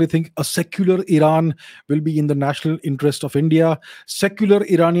personally think a secular Iran will be in the national interest of India. Secular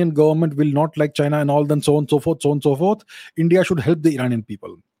Iranian government will not like China and all, then so on and so forth, so on and so forth. India should help the Iranian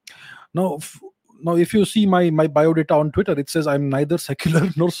people. Now, if you see my biodata on Twitter, it says I'm neither secular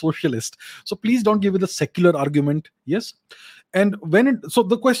nor socialist. So please don't give it a secular argument. Yes. And so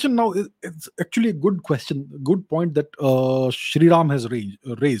the question now is, it's actually a good question, good point that Sriram has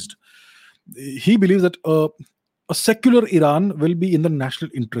raised. He believes that a secular Iran will be in the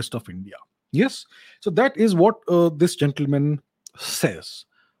national interest of India. Yes. So that is what this gentleman says.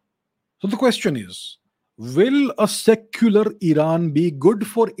 So the question is, will a secular Iran be good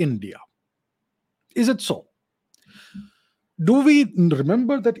for India? Is it so? Do we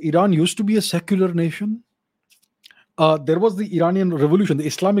remember that Iran used to be a secular nation? There was the Iranian Revolution, the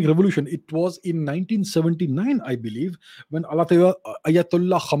Islamic Revolution. It was in 1979, I believe, when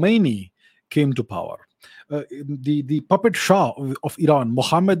Ayatollah Khomeini came to power. The puppet Shah of Iran,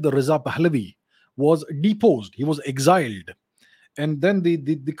 Mohammad Reza Pahlavi, was deposed. He was exiled. And then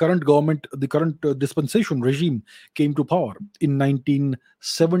the current government, the current dispensation regime came to power in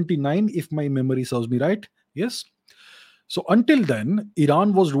 1979, if my memory serves me right. Yes. So until then,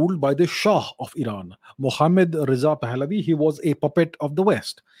 Iran was ruled by the Shah of Iran, Mohammad Reza Pahlavi. He was a puppet of the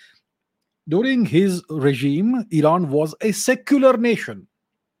West. During his regime, Iran was a secular nation.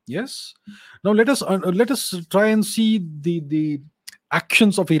 Yes. Now let us try and see the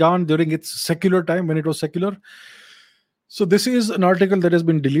actions of Iran during its secular time, when it was secular. So this is an article that has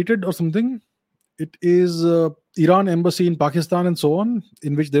been deleted or something. It is Iran embassy in Pakistan and so on,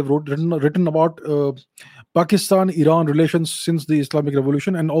 in which they've written about Pakistan-Iran relations since the Islamic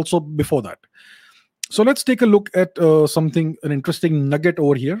Revolution and also before that. So let's take a look at an interesting nugget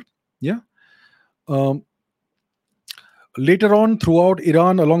over here. Yeah. Later on, throughout,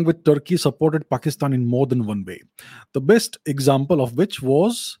 Iran, along with Turkey, supported Pakistan in more than one way. The best example of which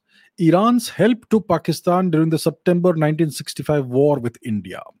was Iran's help to Pakistan during the September 1965 war with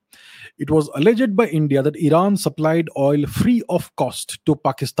India. It was alleged by India that Iran supplied oil free of cost to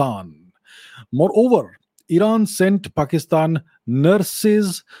Pakistan. Moreover, Iran sent Pakistan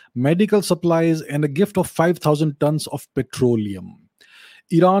nurses, medical supplies, and a gift of 5,000 tons of petroleum.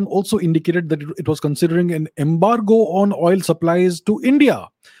 Iran also indicated that it was considering an embargo on oil supplies to India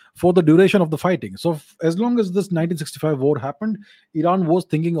for the duration of the fighting. So, as long as this 1965 war happened, Iran was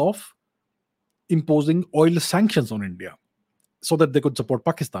thinking of imposing oil sanctions on India so that they could support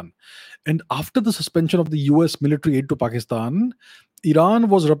Pakistan. And after the suspension of the US military aid to Pakistan, Iran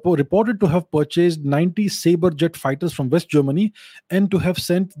was reported to have purchased 90 Sabre jet fighters from West Germany and to have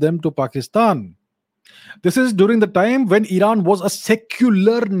sent them to Pakistan. This is during the time when Iran was a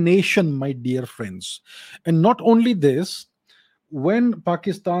secular nation, my dear friends. And not only this, when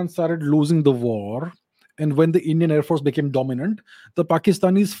Pakistan started losing the war and when the Indian Air Force became dominant, the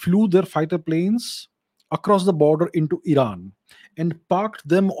Pakistanis flew their fighter planes across the border into Iran and parked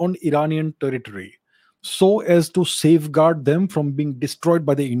them on Iranian territory so as to safeguard them from being destroyed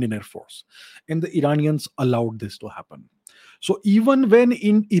by the Indian Air Force. And the Iranians allowed this to happen. So even when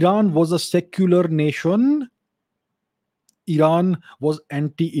Iran was a secular nation, Iran was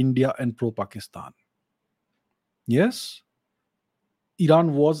anti-India and pro-Pakistan. Yes,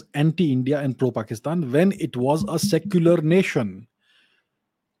 Iran was anti-India and pro-Pakistan when it was a secular nation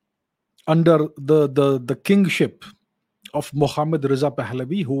under the kingship of Mohammad Reza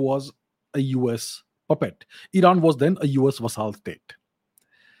Pahlavi, who was a US puppet. Iran was then a US vassal state.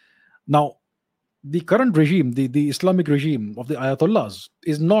 Now, the current regime, the Islamic regime of the Ayatollahs,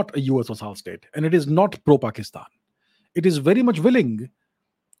 is not a US vassal state, and it is not pro-Pakistan. It is very much willing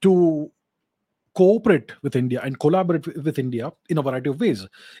to cooperate with India and collaborate with India in a variety of ways,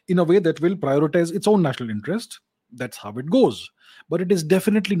 in a way that will prioritize its own national interest. That's how it goes. But it is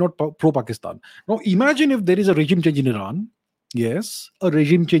definitely not pro Pakistan. Now, imagine if there is a regime change in Iran. Yes, a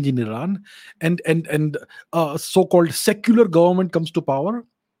regime change in Iran, and a so-called secular government comes to power.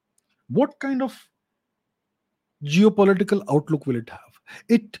 What kind of geopolitical outlook will it have?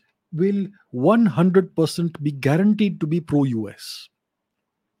 It will 100% be guaranteed to be pro-US.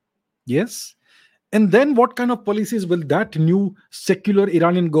 Yes. And then what kind of policies will that new secular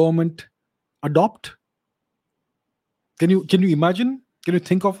Iranian government adopt? Can you imagine? Can you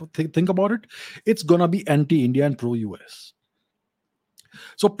think about it? It's gonna be anti-India and pro-US.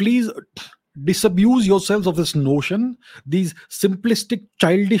 So please disabuse yourselves of this notion, these simplistic,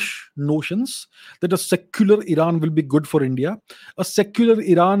 childish notions that a secular Iran will be good for India. A secular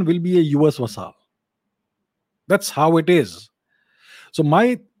Iran will be a US vassal. That's how it is. So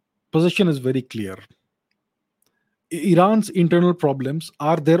my position is very clear. Iran's internal problems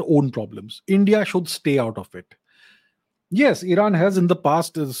are their own problems. India should stay out of it. Yes, Iran has in the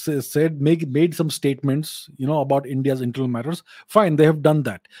past said made some statements, about India's internal matters. Fine, they have done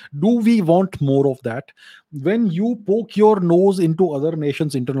that. Do we want more of that? When you poke your nose into other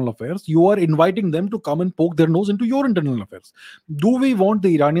nations' internal affairs, you are inviting them to come and poke their nose into your internal affairs. Do we want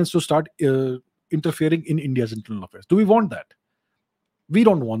the Iranians to start interfering in India's internal affairs? Do we want that? We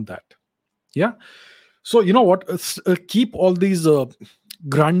don't want that. Yeah. So you know what? Keep all these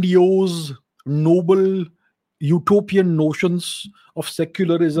grandiose, noble, utopian notions of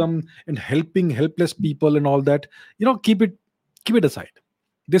secularism and helping helpless people and all that. Keep it aside.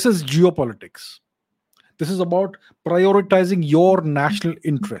 This is geopolitics. This is about prioritizing your national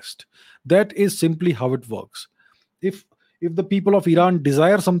interest. That is simply how it works. If the people of Iran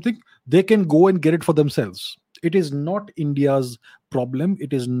desire something, they can go and get it for themselves. It is not India's problem.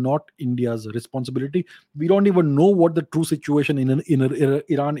 It is not India's responsibility. We don't even know what the true situation in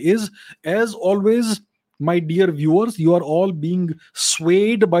Iran is. As always, my dear viewers, you are all being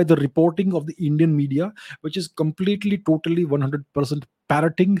swayed by the reporting of the Indian media, which is completely, totally, 100%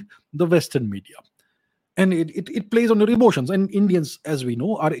 parroting the Western media. And it plays on your emotions. And Indians, as we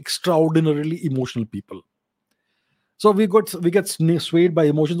know, are extraordinarily emotional people. So we get swayed by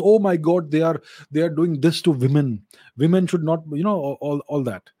emotions. Oh my God, they are doing this to women. Women should not, all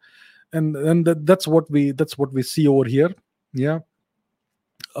that, and that's what we see over here. Yeah,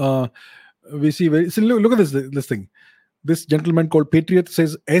 we see see, look at this thing. This gentleman called Patriot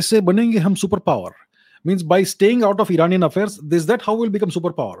says, "Aise banenge hum superpower." Means by staying out of Iranian affairs, is that how we'll become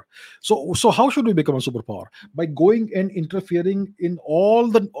superpower? So how should we become a superpower? By going and interfering in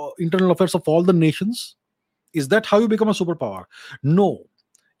all the internal affairs of all the nations? Is that how you become a superpower? No.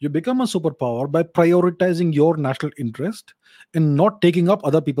 You become a superpower by prioritizing your national interest and not taking up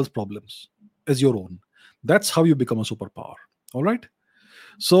other people's problems as your own. That's how you become a superpower. All right.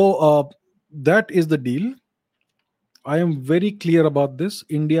 So that is the deal. I am very clear about this.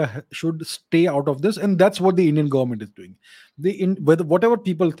 India should stay out of this, and that's what the Indian government is doing. Whether whatever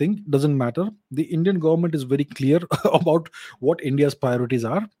people think doesn't matter. The Indian government is very clear about what India's priorities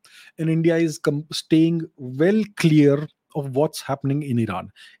are, and India is staying well clear of what's happening in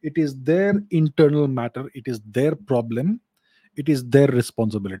Iran. It is their internal matter. It is their problem. It is their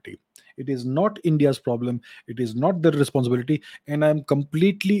responsibility. It is not India's problem. It is not their responsibility, and I am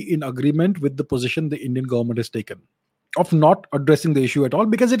completely in agreement with the position the Indian government has taken of not addressing the issue at all,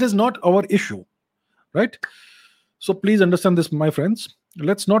 because it is not our issue, right? So please understand this, my friends.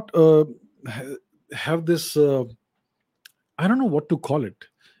 Let's not have this, I don't know what to call it.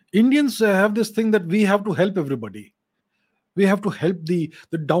 Indians have this thing that we have to help everybody. We have to help the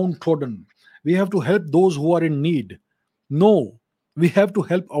downtrodden. We have to help those who are in need. No, we have to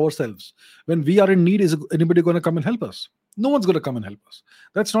help ourselves. When we are in need, is anybody going to come and help us? No one's going to come and help us.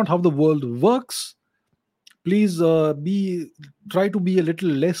 That's not how the world works. Please be try to be a little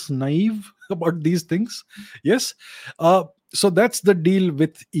less naive about these things. Yes. So that's the deal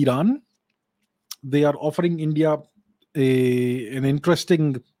with Iran. They are offering India an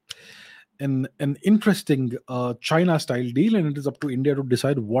interesting China style deal, and it is up to India to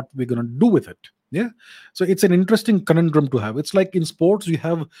decide what we're going to do with it. Yeah. So it's an interesting conundrum to have. It's like in sports, you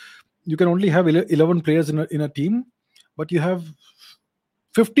can only have 11 players in a team, but you have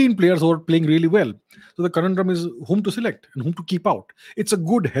 15 players who are playing really well. So the conundrum is whom to select and whom to keep out. It's a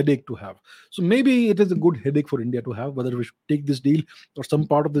good headache to have. So maybe it is a good headache for India to have, whether we should take this deal or some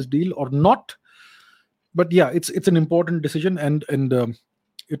part of this deal or not. But yeah, it's an important decision, and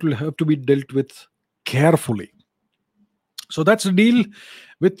it will have to be dealt with carefully. So that's the deal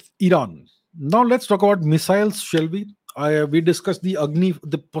with Iran. Now let's talk about missiles, shall we? We discussed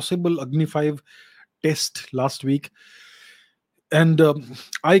the possible Agni 5 test last week, and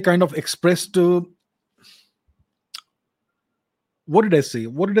I kind of expressed what did I say?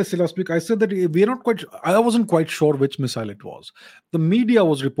 What did I say last week? I said that we are not quite. I wasn't quite sure which missile it was. The media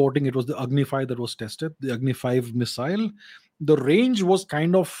was reporting it was the Agni 5 that was tested, the Agni 5 missile. The range was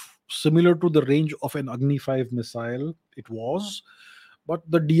kind of similar to the range of an Agni 5 missile. It was, but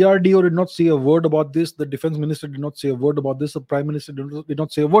the DRDO did not say a word about this. The defense minister did not say a word about this. The prime minister did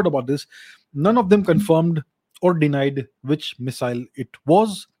not say a word about this. None of them confirmed or denied which missile it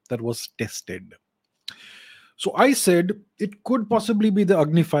was that was tested. So I said it could possibly be the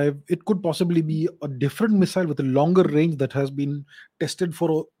Agni 5. It could possibly be a different missile with a longer range that has been tested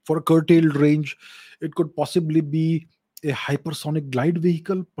for a curtailed range. It could possibly be a hypersonic glide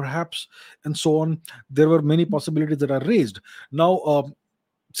vehicle, perhaps, and so on. There were many possibilities that are raised. Now,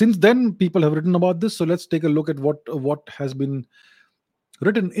 since then, people have written about this. So let's take a look at what has been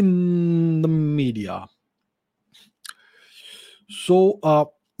written in the media.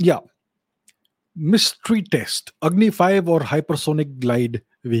 So, yeah, mystery test, Agni 5 or hypersonic glide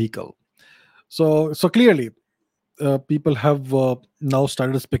vehicle. So clearly, people have now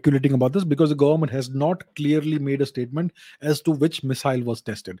started speculating about this because the government has not clearly made a statement as to which missile was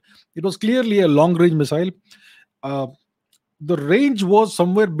tested. It was clearly a long range missile. Uh, the range was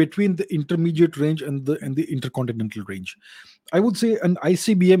somewhere between the intermediate range and the intercontinental range. I would say an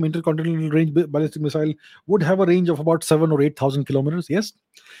ICBM, intercontinental range ballistic missile, would have a range of about 7 or 8,000 kilometers. Yes.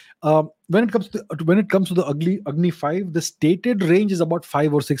 When it comes to the Agni 5, the stated range is about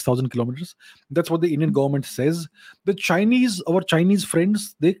 5 or 6,000 kilometers. That's what the Indian government says. Our Chinese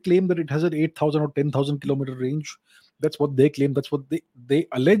friends, they claim that it has an 8,000 or 10,000 kilometer range. That's what they claim. That's what they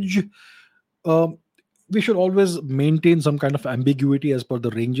allege. Um, we should always maintain some kind of ambiguity as per the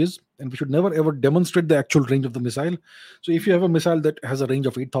ranges, and we should never ever demonstrate the actual range of the missile. So if you have a missile that has a range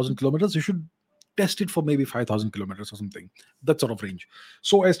of 8,000 kilometers, you should test it for maybe 5,000 kilometers or something, that sort of range,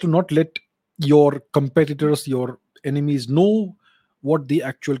 so as to not let your competitors, your enemies, know what the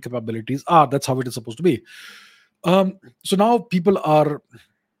actual capabilities are. That's how it is supposed to be. So now people are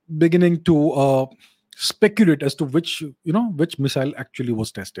beginning to speculate as to which missile actually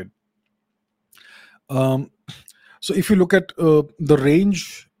was tested. um, so if you look at the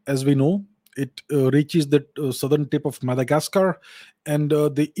range, as we know, it reaches the southern tip of Madagascar and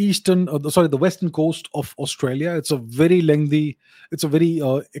the western coast of Australia. It's a very lengthy, it's a very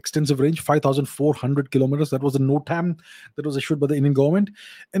extensive range, 5,400 kilometers. That was the NOTAM that was issued by the Indian government,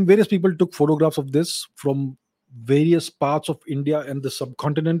 and various people took photographs of this from various parts of India and the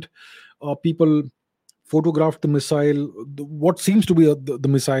subcontinent. People photographed the missile, what seems to be the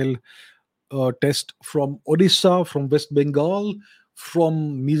missile test from Odisha, from West Bengal,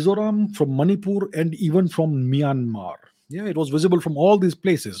 from Mizoram, from Manipur, and even from Myanmar. Yeah, it was visible from all these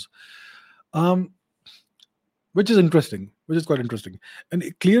places, um, which is interesting, which is quite interesting.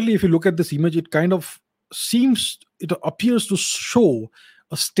 And clearly, if you look at this image, it kind of it appears to show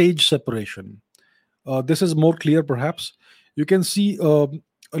a stage separation. This is more clear, perhaps. You can see a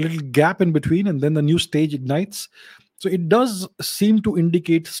little gap in between, and then the new stage ignites. So it does seem to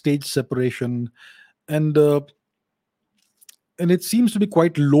indicate stage separation, and it seems to be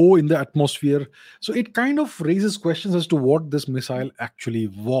quite low in the atmosphere. So it kind of raises questions as to what this missile actually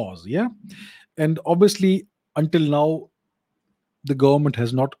was. Yeah, and obviously, until now, the government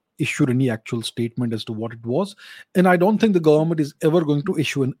has not issued any actual statement as to what it was, and I don't think the government is ever going to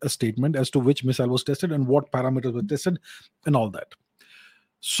issue a statement as to which missile was tested and what parameters were tested and all that.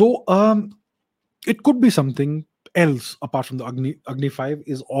 So it could be something else apart from the Agni 5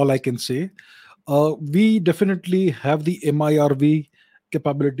 is all I can say. We definitely have the MIRV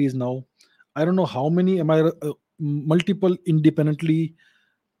capabilities now. I don't know how many multiple independently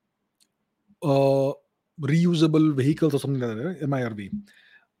uh, reusable vehicles or something like that, MIRV.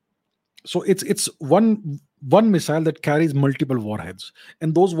 So it's one missile that carries multiple warheads,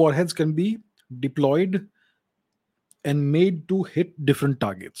 and those warheads can be deployed and made to hit different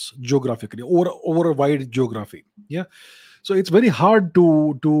targets geographically over a wide geography. Yeah, so it's very hard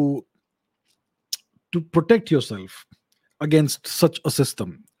to protect yourself against such a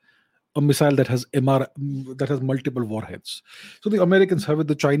system, a missile that has that has multiple warheads. So the Americans have it,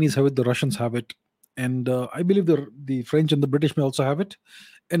 the Chinese have it, the Russians have it, and I believe the French and the British may also have it.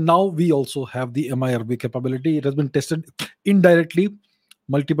 And now we also have the MIRV capability. It has been tested indirectly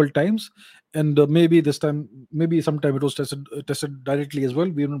multiple times, and maybe this time, maybe sometime it was tested directly as well.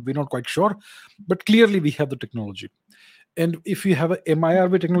 We're not quite sure, but clearly we have the technology. And if we have a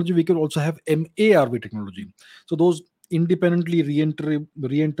MIRV technology, we could also have MARV technology. So those independently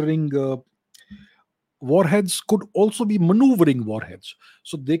re-entering warheads could also be maneuvering warheads.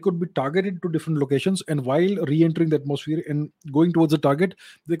 So they could be targeted to different locations, and while re-entering the atmosphere and going towards the target,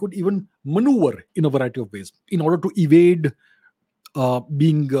 they could even maneuver in a variety of ways in order to evade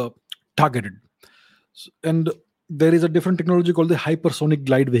being targeted. And there is a different technology called the hypersonic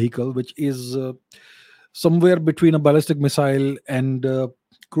glide vehicle, which is somewhere between a ballistic missile and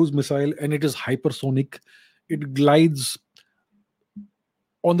cruise missile, and it is hypersonic. It glides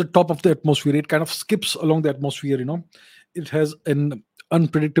on the top of the atmosphere. It kind of skips along the atmosphere. It has an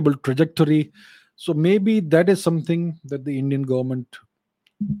unpredictable trajectory. So maybe that is something that the Indian government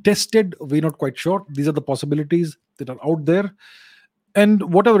tested. We're not quite sure. These are the possibilities that are out there.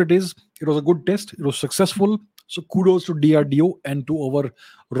 And whatever it is, it was a good test. It was successful. So kudos to DRDO and to our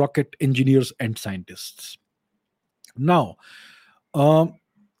rocket engineers and scientists. Now, um,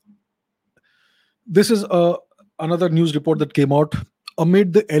 this is another news report that came out.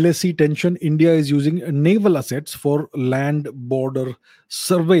 Amid the LSE tension, India is using naval assets for land border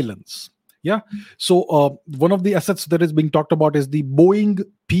surveillance. Yeah. So, one of the assets that is being talked about is the Boeing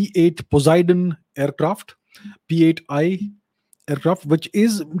P-8 Poseidon aircraft, P-8I aircraft, which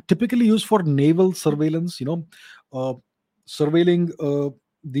is typically used for naval surveillance. Uh, surveilling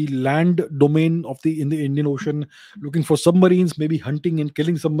the land domain of the in the Indian Ocean, looking for submarines, maybe hunting and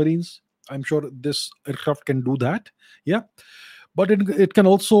killing submarines. I'm sure this aircraft can do that. Yeah, but it can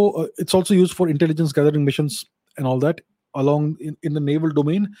also it's also used for intelligence gathering missions and all that along in the naval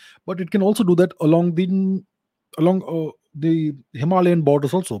domain. But it can also do that along the Himalayan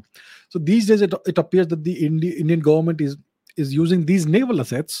borders also. So these days it appears that the Indian government is using these naval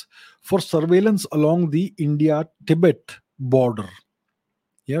assets for surveillance along the India Tibet border.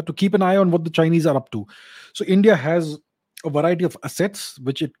 Yeah, to keep an eye on what the Chinese are up to. So India has a variety of assets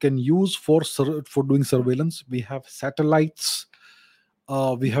which it can use for doing surveillance. We have satellites.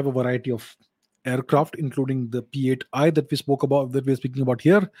 We have a variety of aircraft, including the P-8I that we're speaking about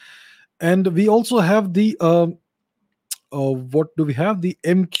here, and we also have the what do we have? The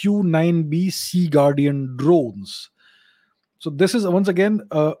MQ-9B Sea Guardian drones. So this is once again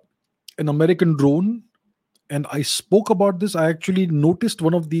an American drone, and I spoke about this. I actually noticed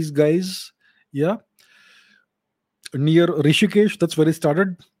one of these guys, yeah, near Rishikesh. That's where it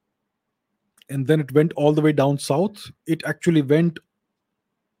started, and then it went all the way down south. It actually went.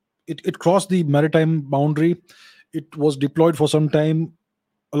 It crossed the maritime boundary. It was deployed for some time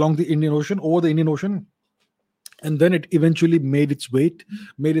along the Indian Ocean, over the Indian Ocean, and then it eventually made its way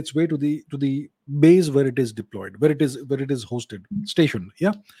to the base where it is deployed, where it is hosted, stationed.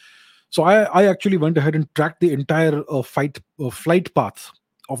 Yeah. So I actually went ahead and tracked the entire flight path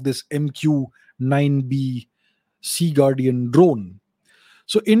of this MQ-9B Sea Guardian drone.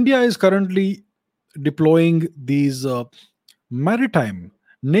 So India is currently deploying these maritime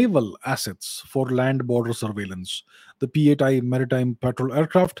naval assets for land border surveillance, the P-8I maritime patrol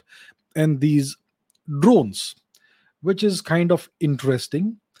aircraft, and these drones, which is kind of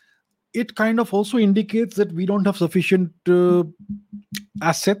interesting. it kind of also indicates that we don't have sufficient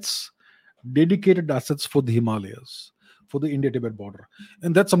assets, dedicated assets for the Himalayas, for the India-Tibet border,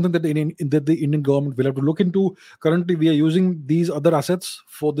 and that's something that the Indian government will have to look into. Currently, we are using these other assets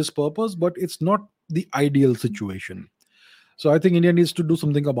for this purpose, but it's not the ideal situation. So I think India needs to do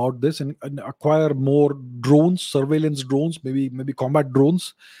something about this, and acquire more drones, surveillance drones, maybe combat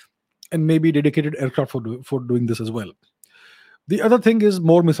drones, and maybe dedicated aircraft for doing this as well. The other thing is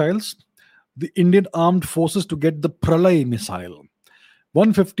more missiles. The Indian armed forces to get the Pralay missile.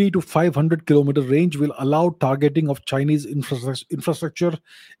 150 to 500-kilometer range will allow targeting of Chinese infrastructure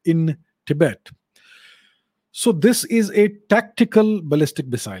in Tibet. So this is a tactical ballistic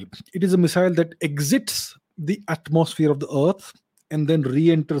missile. It is a missile that exits the atmosphere of the Earth and then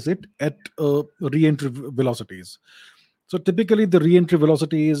re-enters it at re-entry velocities. So typically, the re-entry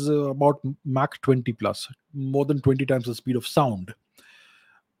velocity is about Mach 20 plus, more than 20 times the speed of sound.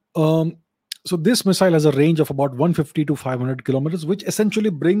 Um, so this missile has a range of about 150 to 500 kilometers, which essentially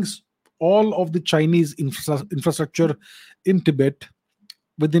brings all of the Chinese infrastructure in Tibet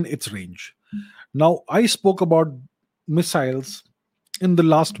within its range. Now, I spoke about missiles in the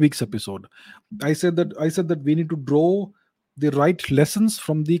last week's episode. I said that we need to draw the right lessons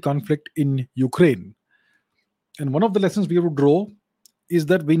from the conflict in Ukraine. And one of the lessons we have to draw is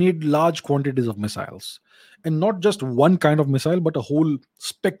that we need large quantities of missiles, and not just one kind of missile, but a whole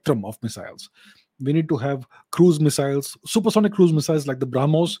spectrum of missiles. We need to have cruise missiles, supersonic cruise missiles like the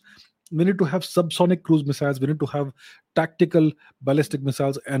BrahMos. We need to have subsonic cruise missiles. We need to have tactical ballistic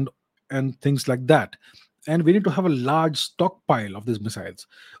missiles and things like that. And we need to have a large stockpile of these missiles.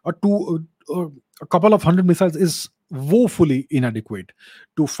 A couple of hundred missiles is woefully inadequate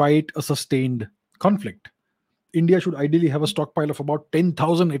to fight a sustained conflict. India should ideally have a stockpile of about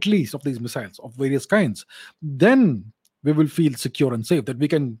 10,000 at least of these missiles of various kinds. Then we will feel secure and safe that we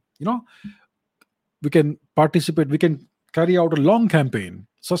can participate, we can carry out a long campaign,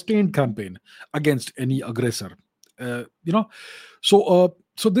 sustained campaign against any aggressor. Uh, you know, so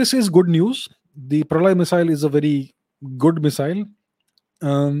this is good news. The Pralay missile is a very good missile.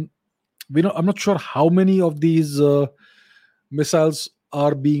 Um, I'm not sure how many of these missiles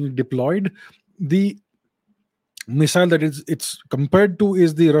are being deployed. The missile that it's compared to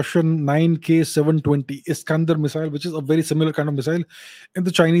is the Russian 9K 720 Iskander missile, which is a very similar kind of missile, and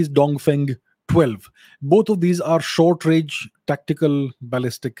the Chinese Dongfeng 12. Both of these are short range tactical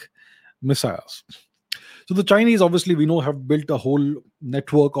ballistic missiles. So the Chinese, obviously, we know, have built a whole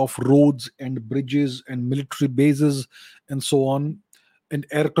network of roads and bridges and military bases and so on, and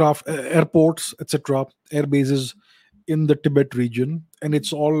aircraft, airports, etc., air bases in the Tibet region, and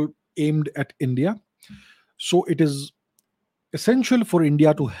it's all aimed at India. So it is essential for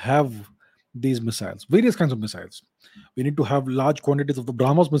India to have these missiles, various kinds of missiles. We need to have large quantities of the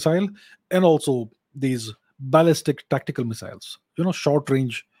BrahMos missile, and also these ballistic tactical missiles, short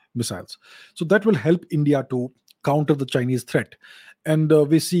range missiles. So that will help India to counter the Chinese threat. And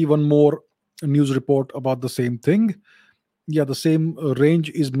we see one more news report about the same thing. Yeah, the same range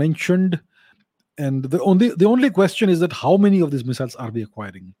is mentioned, and the only question is that how many of these missiles are we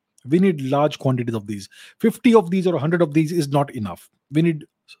acquiring? We need large quantities of these. 50 of these or 100 of these is not enough. We need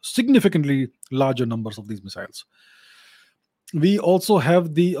significantly larger numbers of these missiles. We also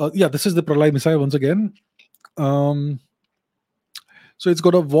have this is the Pralay missile once again. Um, so it's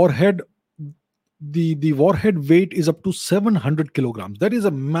got a warhead. The warhead weight is up to 700 kilograms. That is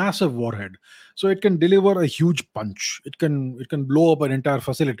a massive warhead. So it can deliver a huge punch. It can blow up an entire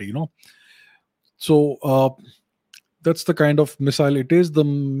facility. So that's the kind of missile it is. The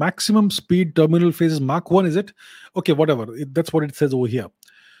maximum speed terminal phase is Mach 1, is it? Okay, whatever. That's what it says over here.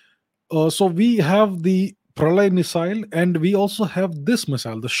 So we have the Pralay missile, and we also have this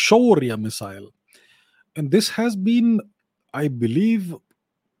missile, the Shaurya missile. And this has been, I believe,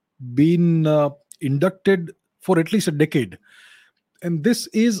 been inducted for at least a decade. And this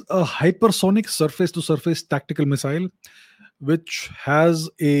is a hypersonic surface to surface tactical missile, which has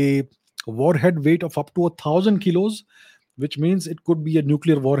a warhead weight of up to 1,000 kilos, which means it could be a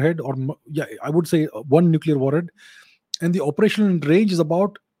nuclear warhead, or yeah, I would say one nuclear warhead. And the operational range is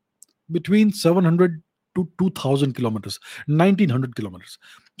about between 700 to 2,000 kilometers, 1,900 kilometers.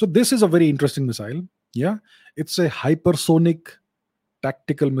 So this is a very interesting missile. Yeah, it's a hypersonic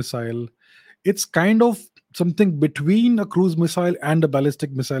tactical missile. It's kind of something between a cruise missile and a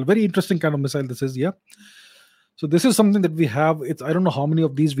ballistic missile. Very interesting kind of missile this is. Yeah. So this is something that we have. I don't know how many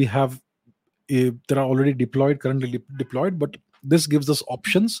of these we have that are already deployed, currently deployed, but this gives us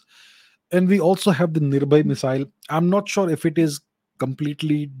options. And we also have the Nirbhay missile. I'm not sure if it is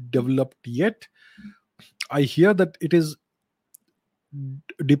completely developed yet. I hear that it is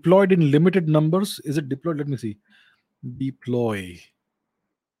deployed in limited numbers. Is it deployed? Let me see. Deploy.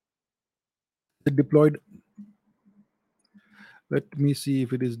 It deployed. Let me see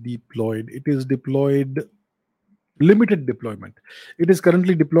if it is deployed. It is deployed. Limited deployment. It is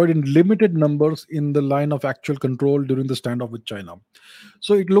currently deployed in limited numbers in the line of actual control during the standoff with China.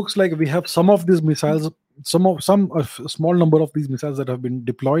 So it looks like we have some of these missiles, some a small number of these missiles that have been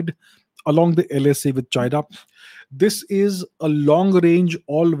deployed along the LSA with China. This is a long range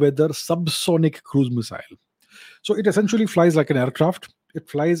all weather subsonic cruise missile. So it essentially flies like an aircraft. It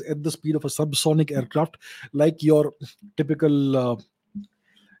flies at the speed of a subsonic aircraft, like your typical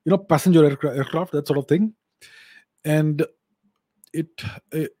passenger aircraft, that sort of thing. And it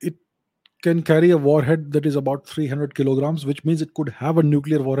it can carry a warhead that is about 300 kilograms, which means it could have a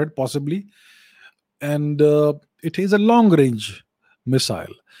nuclear warhead possibly. And it is a long range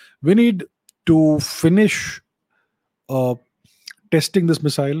missile. We need to finish uh, testing this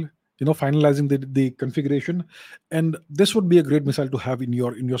missile, finalizing the configuration. And this would be a great missile to have in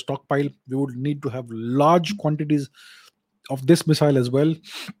your stockpile. We would need to have large quantities of this missile as well.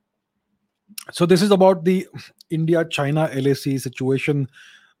 So this is about the India China LAC situation,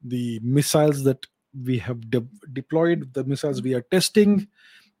 the missiles that we have deployed, the missiles we are testing,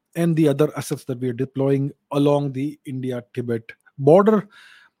 and the other assets that we are deploying along the India Tibet border.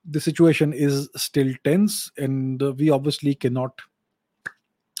 The situation is still tense, and we obviously cannot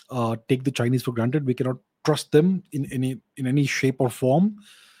take the Chinese for granted. We cannot trust them in any shape or form.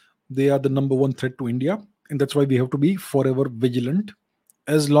 They are the number one threat to India, and that's why we have to be forever vigilant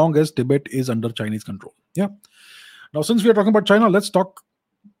as long as Tibet is under Chinese control. Yeah. Now, since we are talking about China, let's talk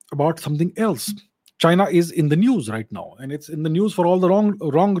about something else. China is in the news right now, and it's in the news for all the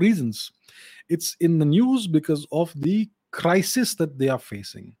wrong reasons. It's in the news because of the crisis that they are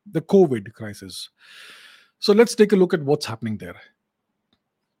facing, the COVID crisis. So let's take a look at what's happening there.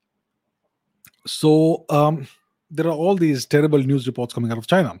 So there are all these terrible news reports coming out of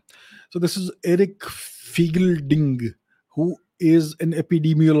China. So this is Eric Fiegelding, who is an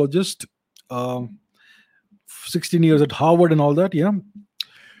epidemiologist, 16 years at Harvard and all that. Yeah.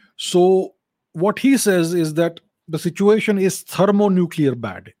 So what he says is that the situation is thermonuclear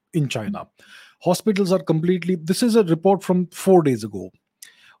bad in China. Hospitals are completely. This is a report from 4 days ago.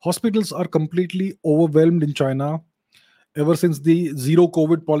 Hospitals are completely overwhelmed in China ever since the zero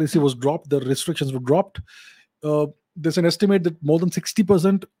COVID policy was dropped, the restrictions were dropped. Uh, there's an estimate that more than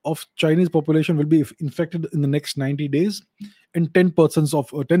 60% of Chinese population will be infected in the next 90 days, and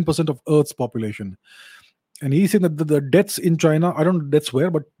 10% of Earth's population. And he's saying that the deaths in China, I don't know deaths where,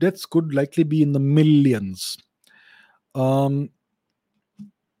 but deaths could likely be in the millions. Um,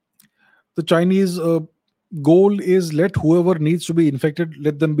 the Chinese goal is let whoever needs to be infected,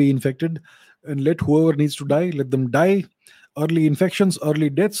 let them be infected, and let whoever needs to die, let them die. Early infections, early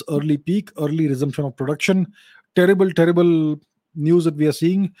deaths, early peak, early resumption of production. Terrible, terrible news that we are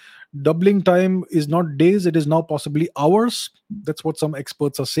seeing. Doubling time is not days, it is now possibly hours. That's what some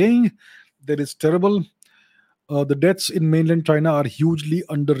experts are saying. That is terrible. The deaths in mainland China are hugely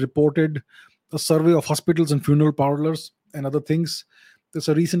underreported. A survey of hospitals and funeral parlors and other things. There's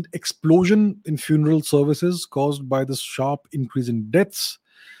a recent explosion in funeral services caused by this sharp increase in deaths.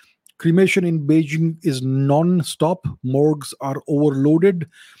 Cremation in Beijing is non-stop. Morgues are overloaded.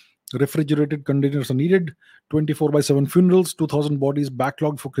 Refrigerated containers are needed. 24/7 funerals, 2,000 bodies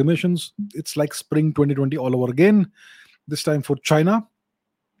backlogged for cremations. It's like spring 2020 all over again, this time for China.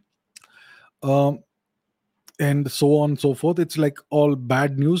 Um, and so on and so forth. It's like all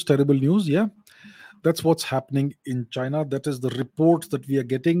bad news, terrible news. Yeah. That's what's happening in China. That is the reports that we are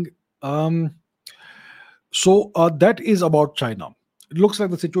getting. So that is about China. It looks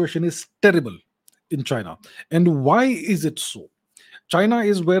like the situation is terrible in China. And why is it so? China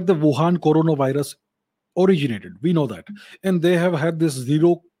is where the Wuhan coronavirus originated. We know that. And they have had this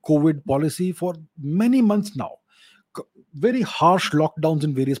zero COVID policy for many months now. Very harsh lockdowns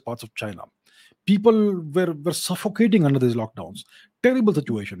in various parts of China. People were suffocating under these lockdowns. Terrible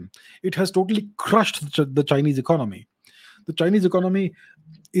situation. It has totally crushed the Chinese economy. The Chinese economy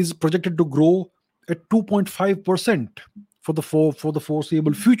is projected to grow at 2.5% for the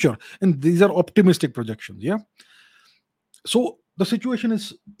foreseeable future, and these are optimistic projections. Yeah. So the situation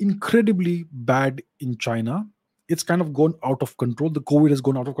is incredibly bad in China. It's kind of gone out of control. The COVID has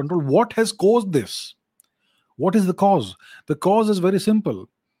gone out of control. What has caused this? What is the cause? The cause is very simple.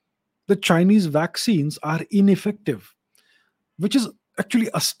 The Chinese vaccines are ineffective, which is actually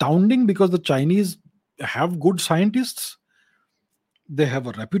astounding because the Chinese have good scientists. They have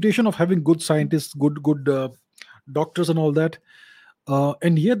a reputation of having good scientists, good doctors, and all that.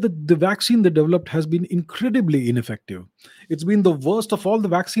 And yet the vaccine they developed has been incredibly ineffective. It's been the worst of all the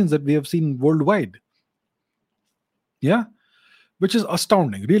vaccines that we have seen worldwide. Yeah, which is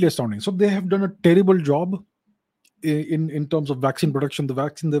astounding, really astounding. So they have done a terrible job in terms of vaccine production. The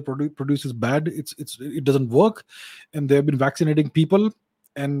vaccine they produce is bad. It doesn't work, and they have been vaccinating people,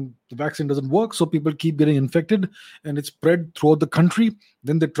 and the vaccine doesn't work, so people keep getting infected, and it's spread throughout the country.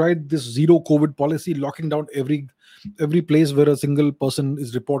 Then they tried this zero COVID policy, locking down every place where a single person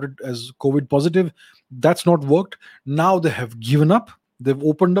is reported as COVID positive. That's not worked. Now they have given up. They've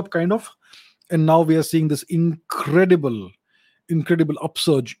opened up kind of, and now we are seeing this incredible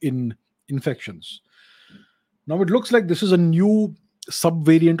upsurge in infections. Now it looks like this is a new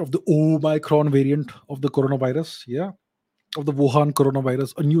subvariant of the Omicron variant of the coronavirus, yeah, of the Wuhan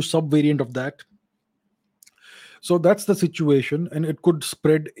coronavirus, a new subvariant of that. So that's the situation, and it could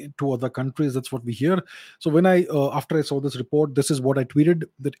spread to other countries. That's what we hear. So when after I saw this report, this is what I tweeted,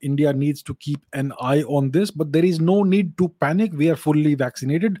 that India needs to keep an eye on this, but there is no need to panic. We are fully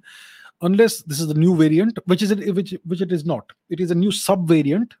vaccinated, unless this is the new variant, which it is not. It is a new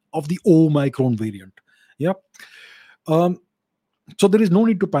subvariant of the Omicron variant. Yeah. Um, so there is no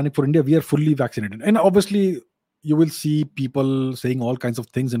need to panic for India. We are fully vaccinated, and obviously you will see people saying all kinds of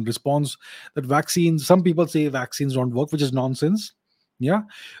things in response, that vaccines. Some people say vaccines don't work, which is nonsense. Yeah,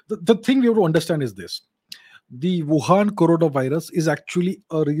 the thing we have to understand is this: the Wuhan coronavirus is actually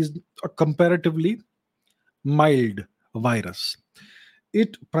a comparatively mild virus.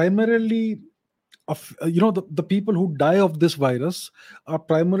 It primarily the people who die of this virus are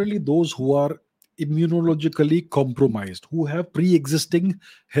primarily those who are immunologically compromised, who have pre-existing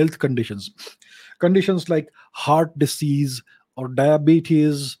health conditions like heart disease or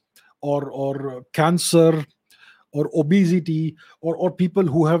diabetes or cancer or obesity, or people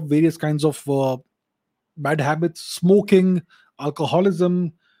who have various kinds of bad habits, smoking,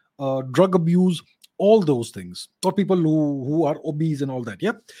 alcoholism, drug abuse, all those things, or people who are obese and all that.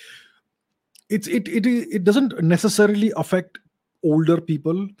 Yeah, it doesn't necessarily affect older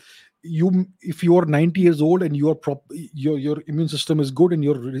people. If you are 90 years old and your immune system is good and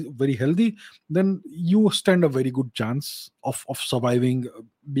you're very healthy, then you stand a very good chance of surviving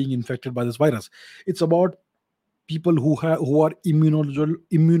being infected by this virus. It's about people who are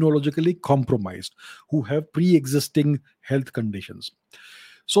immunologically compromised, who have pre-existing health conditions.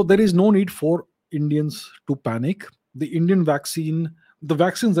 So there is no need for Indians to panic. The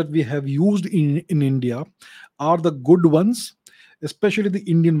vaccines that we have used in India are the good ones, especially the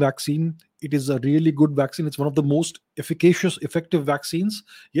Indian vaccine. It is a really good vaccine. It's one of the most efficacious, effective vaccines.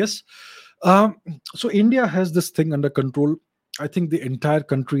 Yes. Um, so India has this thing under control. I think the entire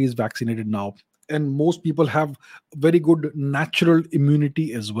country is vaccinated now, and most people have very good natural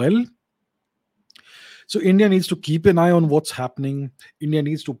immunity as well. So India needs to keep an eye on what's happening. India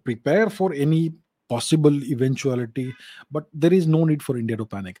needs to prepare for any possible eventuality, but there is no need for India to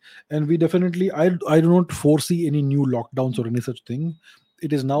panic. And we definitely, I do not foresee any new lockdowns or any such thing.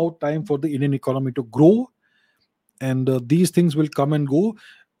 It is now time for the Indian economy to grow, and these things will come and go.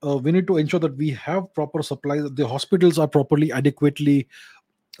 We need to ensure that we have proper supplies, the hospitals are properly, adequately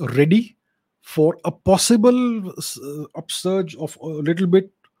ready for a possible upsurge of a little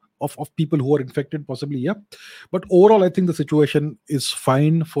bit of people who are infected, possibly. Yeah, but overall I think the situation is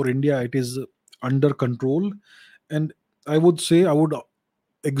fine for India. It is under control, and I would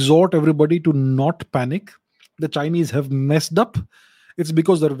exhort everybody to not panic. The Chinese have messed up. It's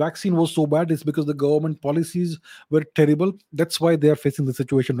because their vaccine was so bad. It's because the government policies were terrible. That's why they are facing the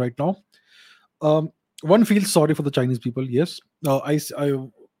situation right now. One feels sorry for the Chinese people. Yes, I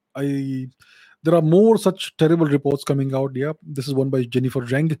there are more such terrible reports coming out. Yeah, this is one by Jennifer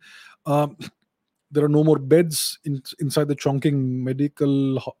Zheng. Um, there are no more beds inside the Chongqing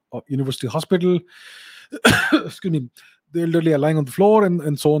Medical University Hospital. Excuse me. The elderly are lying on the floor,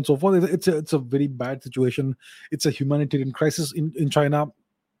 and so on and so forth. It's a very bad situation. It's a humanitarian crisis in China.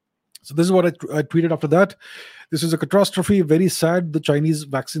 So this is what I tweeted after that. This is a catastrophe. Very sad. The Chinese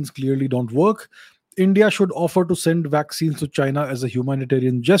vaccines clearly don't work. India should offer to send vaccines to China as a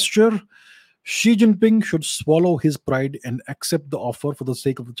humanitarian gesture. Xi Jinping should swallow his pride and accept the offer for the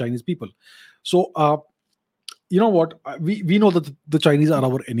sake of the Chinese people. So, you know what? We know that the Chinese are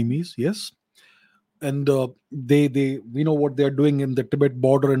our enemies, yes, and they we know what they are doing in the Tibet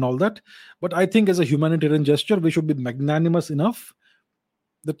border and all that. But I think as a humanitarian gesture, we should be magnanimous enough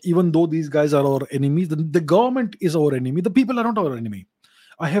that even though these guys are our enemies, the government is our enemy. The people are not our enemy.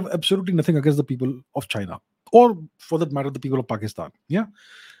 I have absolutely nothing against the people of China, or for that matter, the people of Pakistan. Yeah.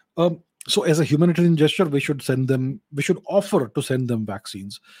 So as a humanitarian gesture, we should offer to send them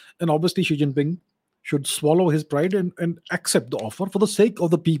vaccines. And obviously, Xi Jinping should swallow his pride and accept the offer for the sake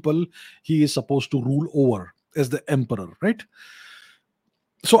of the people he is supposed to rule over as the emperor, right?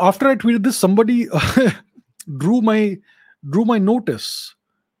 So after I tweeted this, somebody drew my drew my notice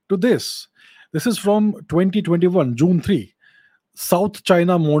to this. This is from 2021, June 3. South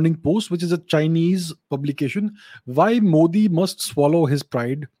China Morning Post, which is a Chinese publication. Why Modi must swallow his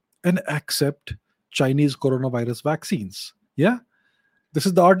pride and accept Chinese coronavirus vaccines. Yeah, this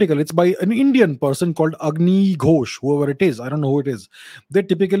is the article. It's by an Indian person called Agni Ghosh, whoever it is. I don't know who it is. They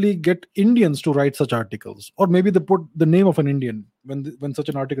typically get Indians to write such articles, or maybe they put the name of an Indian when such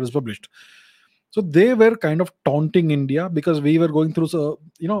an article is published. So they were kind of taunting India because we were going through,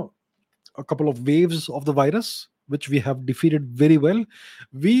 a couple of waves of the virus, which we have defeated very well.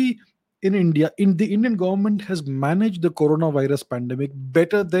 We in India, in the Indian government has managed the coronavirus pandemic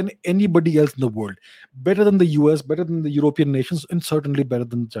better than anybody else in the world, better than the US, better than the European nations, and certainly better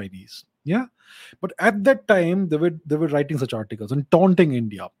than the Chinese. Yeah, but at that time they were writing such articles and taunting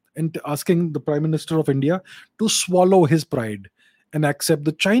India and asking the Prime Minister of India to swallow his pride and accept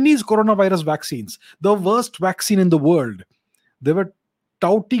the Chinese coronavirus vaccines, the worst vaccine in the world. They were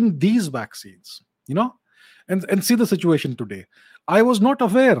touting these vaccines, and see the situation today. I was not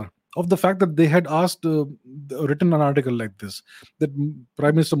aware of the fact that they had written an article like this, that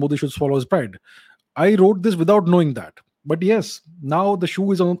Prime Minister Modi should swallow his pride. I wrote this without knowing that. But yes, now the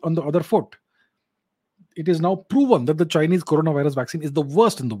shoe is on the other foot. It is now proven that the Chinese coronavirus vaccine is the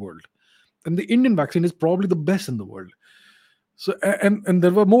worst in the world, and the Indian vaccine is probably the best in the world. So and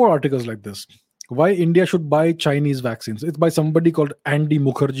there were more articles like this. Why India should buy Chinese vaccines? It's by somebody called Andy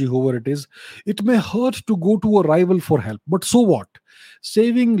Mukherjee, whoever it is. It may hurt to go to a rival for help, but so what?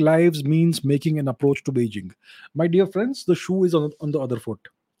 Saving lives means making an approach to Beijing. My dear friends, the shoe is on the other foot.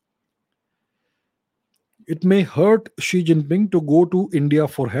 It may hurt Xi Jinping to go to India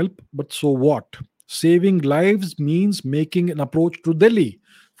for help, but so what? Saving lives means making an approach to Delhi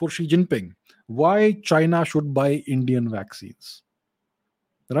for Xi Jinping. Why China should buy Indian vaccines?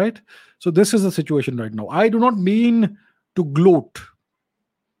 Right? So, this is the situation right now. I do not mean to gloat.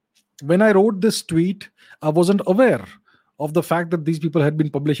 When I wrote this tweet, I wasn't aware of the fact that these people had been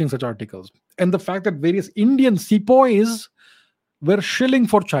publishing such articles, and the fact that various Indian sepoys were shilling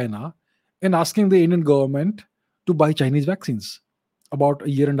for China and asking the Indian government to buy Chinese vaccines about a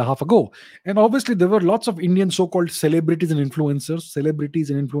year and a half ago. And obviously, there were lots of Indian so-called celebrities and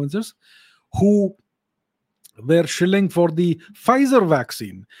influencers who were shilling for the Pfizer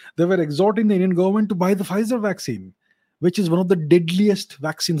vaccine. They were exhorting the Indian government to buy the Pfizer vaccine, which is one of the deadliest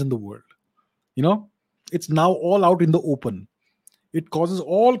vaccines in the world. You know, it's now all out in the open. It causes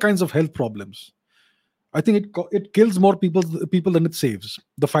all kinds of health problems. I think it kills more people than it saves.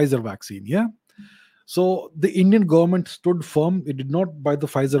 The Pfizer vaccine, yeah. So the Indian government stood firm. It did not buy the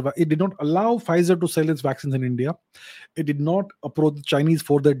Pfizer. It did not allow Pfizer to sell its vaccines in India. It did not approach the Chinese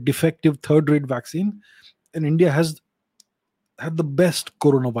for the defective third-rate vaccine. And India has had the best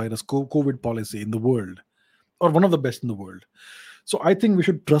coronavirus COVID policy in the world, or one of the best in the world. So I think we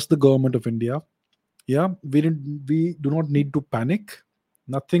should trust the government of India. Yeah, we do not need to panic.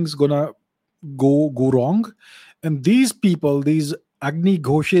 Nothing's gonna go wrong. And these people, these Agni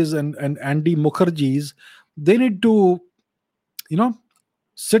Ghoshes and Andy Mukherjees, they need to, you know,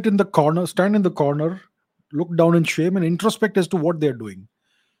 sit in the corner, stand in the corner, look down in shame and introspect as to what they're doing.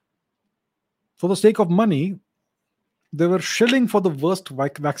 For the sake of money, they were shilling for the worst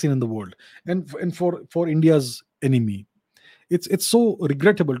vaccine in the world, and for India's enemy. It's so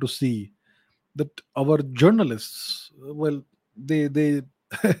regrettable to see that our journalists, well, they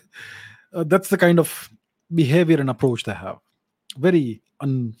that's the kind of behavior and approach they have. Very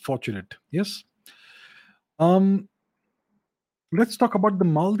unfortunate. Yes. um let's talk about the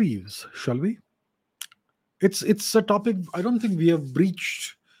Maldives, shall we? It's a topic I don't think we have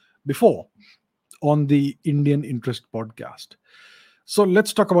breached before on the Indian Interest podcast. So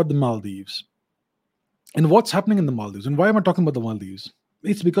let's talk about the Maldives and what's happening in the Maldives. And why am I talking about the Maldives?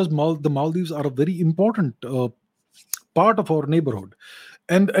 It's because the Maldives are a very important part of our neighborhood.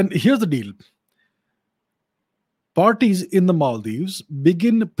 And here's the deal. Parties in the Maldives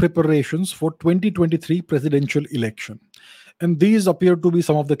begin preparations for 2023 presidential election. And these appear to be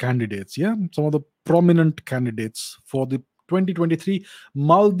some of the candidates, yeah, some of the prominent candidates for the 2023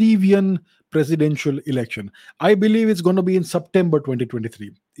 Maldivian presidential election. I believe it's going to be in September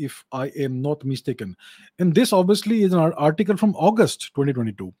 2023, if I am not mistaken. And this obviously is an article from August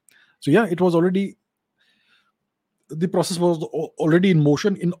 2022. So yeah, the process was already in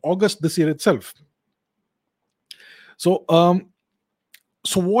motion in August this year itself. So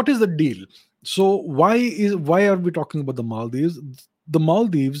so what is the deal? So why are we talking about the Maldives? the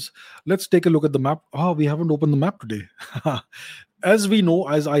Maldives, let's take a look at the map. We haven't opened the map today. As we know,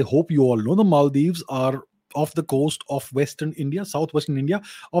 as I hope you all know, the Maldives are off the coast of Western India, southwestern India,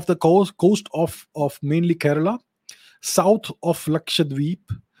 off the coast of mainly Kerala, south of Lakshadweep,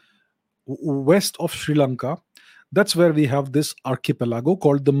 west of Sri Lanka. That's where we have this archipelago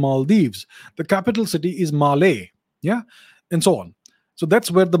called the Maldives. The capital city is Malé, yeah, and so on. So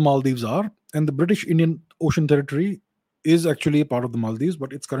that's where the Maldives are, and the British Indian Ocean Territory is actually a part of the Maldives,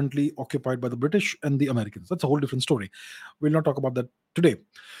 but it's currently occupied by the British and the Americans. That's a whole different story. We'll not talk about that today.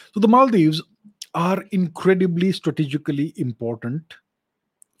 So the Maldives are incredibly strategically important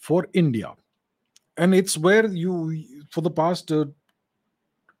for India, and it's where you, for the past a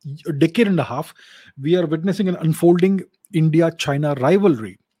decade and a half, we are witnessing an unfolding India China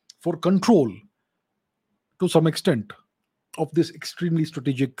rivalry for control to some extent of this extremely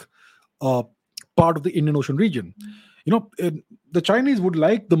strategic uh, part of the Indian Ocean region. The Chinese would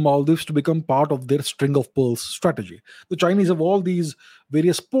like the Maldives to become part of their string of pearls strategy. The Chinese have all these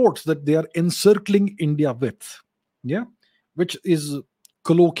various ports that they are encircling India with, yeah, which is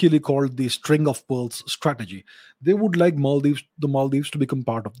colloquially called the string of pearls strategy. They would like the Maldives to become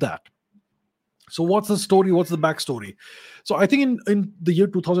part of that. So what's the story? What's the backstory? So I think in the year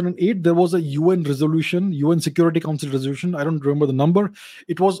 2008, there was a UN resolution, UN Security Council resolution. I don't remember the number.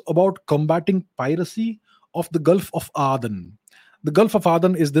 It was about combating piracy of the Gulf of Aden. The Gulf of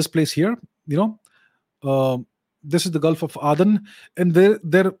Aden is this place here. You know, uh, this is the Gulf of Aden, and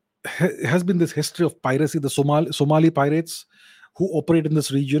there has been this history of piracy. The Somali pirates who operate in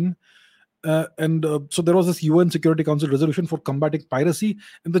this region, and so there was this UN Security Council resolution for combating piracy,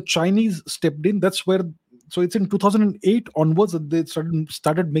 and the Chinese stepped in. That's where, so it's in 2008 onwards that they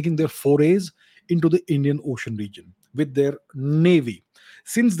started making their forays into the Indian Ocean region with their navy.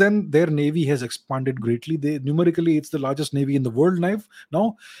 Since then, their navy has expanded greatly. They numerically, it's the largest navy in the world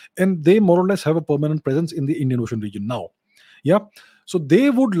now, and they more or less have a permanent presence in the Indian Ocean region now. Yeah, so they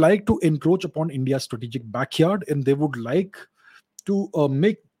would like to encroach upon India's strategic backyard, and they would like to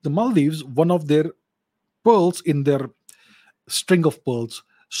make the Maldives one of their pearls in their string of pearls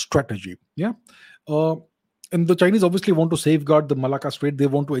strategy. Yeah. Uh, and the Chinese obviously want to safeguard the Malacca Strait. They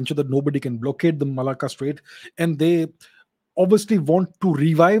want to ensure that nobody can blockade the Malacca Strait. And they obviously want to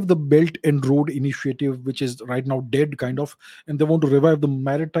revive the Belt and Road Initiative, which is right now dead, kind of. And they want to revive the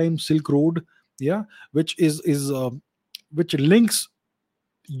Maritime Silk Road. Yeah. Which links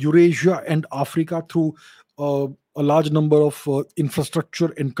Eurasia and Africa through a large number of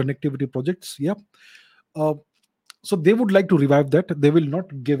infrastructure and connectivity projects. Yeah. Uh, so they would like to revive that. They will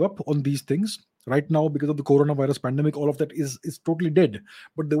not give up on these things right now because of the coronavirus pandemic. All of that is totally dead,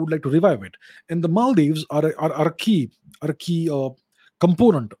 but they would like to revive it. And the Maldives are a key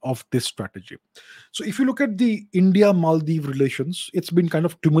component of this strategy. So if you look at the India Maldive relations, it's been kind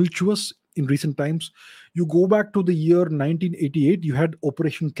of tumultuous in recent times. You go back to the year 1988, you had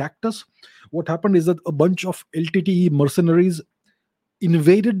Operation Cactus. What happened is that a bunch of LTTE mercenaries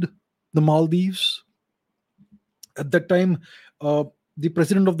invaded the Maldives. At that time, the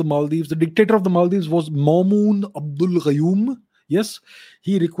president of the Maldives, the dictator of the Maldives, was Mamoon Abdul Gayoom. Yes,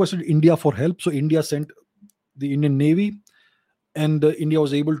 he requested India for help, so India sent the Indian Navy, and India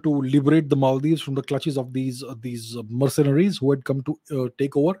was able to liberate the Maldives from the clutches of these mercenaries who had come to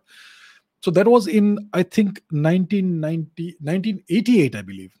take over. So that was in, I think, 1988, I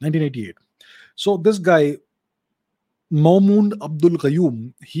believe, 1988. So this guy, Mamoon Abdul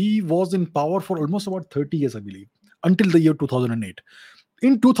Gayoom, he was in power for almost about 30 years, I believe, until the year 2008.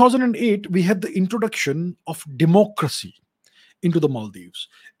 In 2008, we had the introduction of democracy into the Maldives,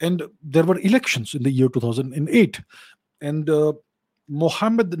 and there were elections in the year 2008, and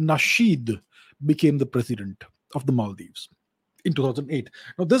Mohammed Nasheed became the president of the Maldives in 2008.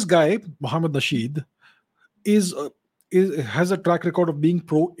 Now, this guy, Mohammed Nasheed, is, uh, has a track record of being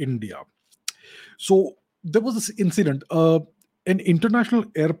pro-India. So there was this incident. An international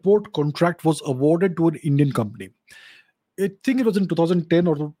airport contract was awarded to an Indian company. I think it was in 2010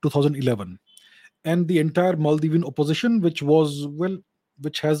 or 2011, and the entire Maldivian opposition, which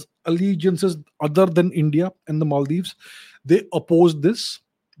has allegiances other than India and the Maldives, they opposed this.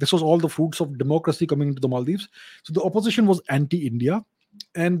 This was all the fruits of democracy coming into the Maldives. So the opposition was anti-India,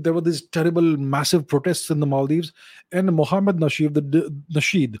 and there were these terrible, massive protests in the Maldives. And Mohammed Nasheed,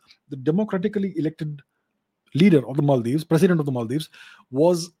 the democratically elected leader of the Maldives, president of the Maldives,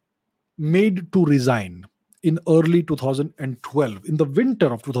 was made to resign in early 2012, in the winter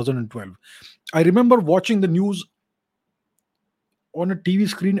of 2012. I remember watching the news on a TV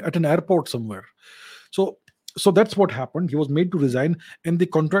screen at an airport somewhere. So, so that's what happened. He was made to resign, and the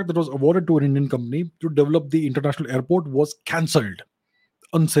contract that was awarded to an Indian company to develop the international airport was cancelled.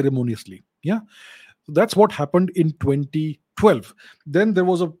 unceremoniously. Yeah. So that's what happened in 2012. Then there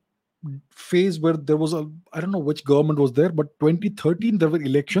was a phase where there was a, I don't know which government was there, but 2013 there were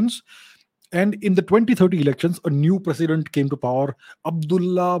elections, and in the 2030 elections a new president came to power,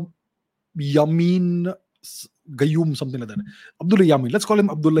 Abdullah Yamin Gayoom, something like that. Abdullah Yamin, let's call him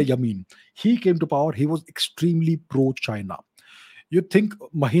Abdullah Yamin. He came to power. He was extremely pro China. You think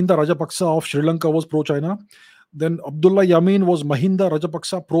Mahinda Rajapaksa of Sri Lanka was pro China? Then Abdullah Yamin was Mahinda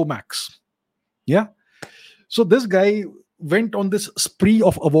Rajapaksa pro Max. Yeah. So this guy went on this spree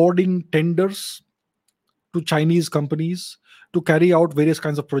of awarding tenders to Chinese companies to carry out various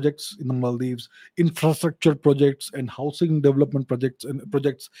kinds of projects in the Maldives, infrastructure projects and housing development projects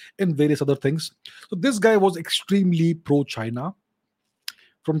and various other things. So this guy was extremely pro China.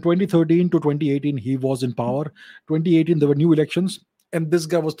 From 2013 to 2018, he was in power. 2018, there were new elections, and this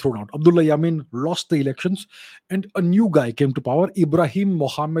guy was thrown out. Abdullah Yamin lost the elections, and a new guy came to power, Ibrahim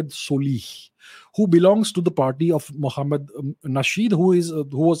Mohammed Solih, who belongs to the party of Mohammed Nasheed,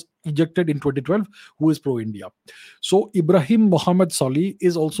 who was ejected in 2012, who is pro India. So Ibrahim Mohammed Solih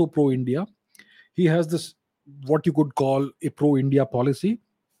is also pro India. He has this what you could call a pro India policy,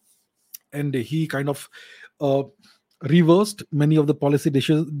 and he kind of uh, reversed many of the policy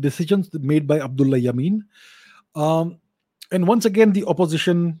decisions made by Abdullah Yamin. Um, and once again, the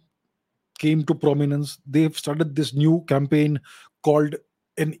opposition came to prominence. They've started this new campaign called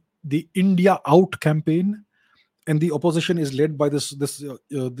the India Out campaign, and the opposition is led by this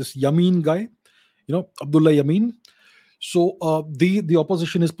Yamin guy, Abdullah Yamin. So the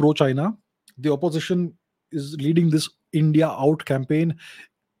opposition is pro China. The opposition is leading this India Out campaign.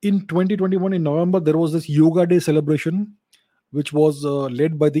 In 2021, in November, there was this Yoga Day celebration, which was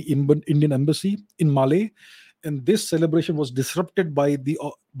led by the Indian embassy in Malé, and this celebration was disrupted by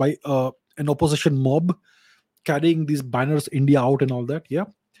an opposition mob carrying these banners, India Out and all that. Yeah.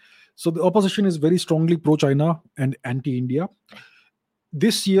 So the opposition is very strongly pro China and anti India.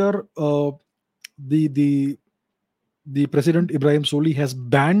 This year, the the president Ibrahim Soli has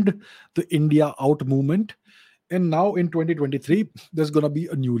banned the India Out movement, and now in 2023 there's going to be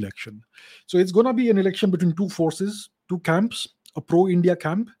a new election. So it's going to be an election between two forces, two camps: a pro India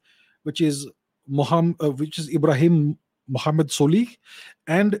camp, which is Ibrahim Mohammed Soli,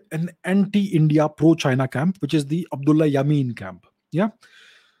 and an anti India pro China camp, which is the Abdullah Yamin camp. Yeah.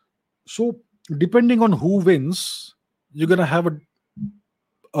 So depending on who wins, you're going to have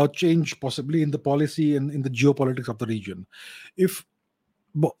a change possibly in the policy and in the geopolitics of the region. If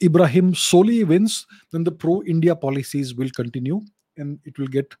Ibrahim Soli wins, then the pro India policies will continue, and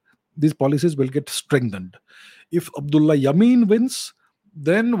these policies will get strengthened. If Abdullah Yamin wins,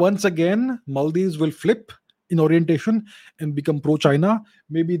 then once again Maldives will flip in orientation and become pro China.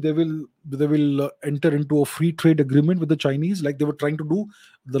 Maybe they will enter into a free trade agreement with the Chinese, like they were trying to do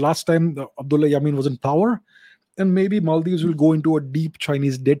the last time Abdullah Yamin was in power. And maybe Maldives will go into a deep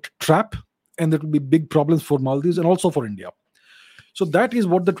Chinese debt trap, and there will be big problems for Maldives and also for India. So that is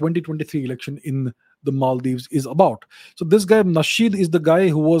what the 2023 election in the Maldives is about. So this guy Nasheed is the guy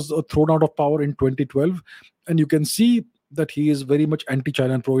who was thrown out of power in 2012, and you can see that he is very much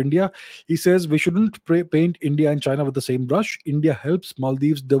anti-China and pro-India. He says we shouldn't paint India and China with the same brush. India helps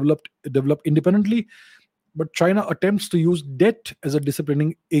Maldives develop independently, but China attempts to use debt as a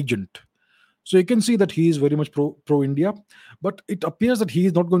disciplining agent. So you can see that he is very much pro India, but it appears that he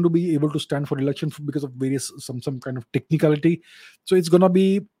is not going to be able to stand for election because of various some kind of technicality. So it's going to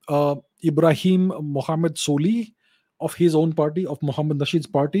be Ibrahim Mohammed Soli of his own party, of Mohammed Nasheed's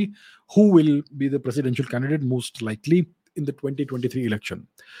party, who will be the presidential candidate most likely in the 2023 election.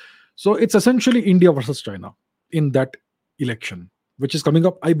 So it's essentially India versus China in that election, which is coming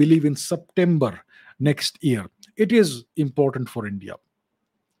up, I believe, in September next year. It is important for India.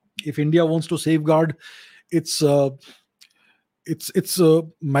 If India wants to safeguard its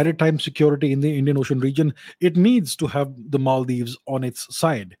maritime security in the Indian Ocean region, it needs to have the Maldives on its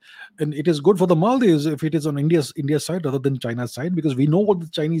side, and it is good for the Maldives if it is on India's side rather than China's side, because we know what the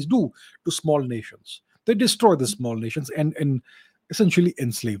Chinese do to small nations. They destroy the small nations and essentially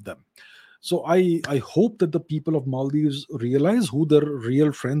enslave them. So I hope that the people of Maldives realize who their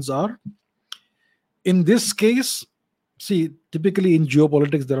real friends are. In this case, see, typically in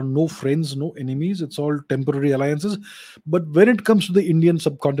geopolitics, there are no friends, no enemies. It's all temporary alliances. But when it comes to the Indian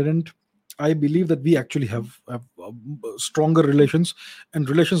subcontinent, I believe that we actually have stronger relations, and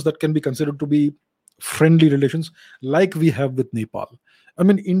relations that can be considered to be friendly relations, like we have with Nepal. I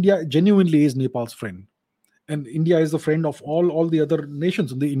mean, India genuinely is Nepal's friend, and India is the friend of all the other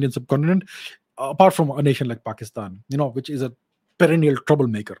nations in the Indian subcontinent, apart from a nation like Pakistan, which is a perennial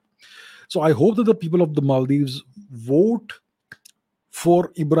troublemaker. So I hope that the people of the Maldives vote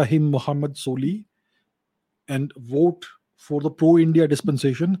for Ibrahim Muhammad Soli and vote for the pro India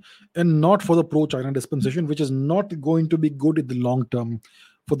dispensation and not for the pro China dispensation, which is not going to be good in the long term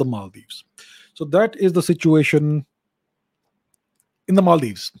for the Maldives. So that is the situation in the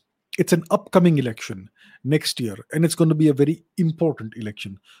Maldives. It's an upcoming election next year, and it's going to be a very important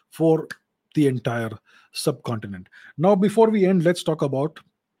election for the entire subcontinent. Now, before we end, let's talk about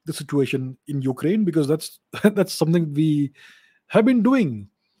the situation in Ukraine, because that's that's something we have been doing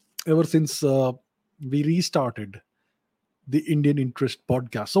ever since we restarted the Indian Interest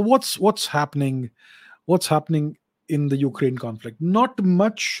podcast. So what's happening? What's happening in the Ukraine conflict? Not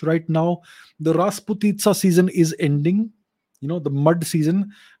much right now. The Rasputitsa season is ending. The mud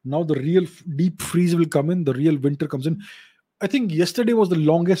season. Now the real deep freeze will come in. The real winter comes in. I think yesterday was the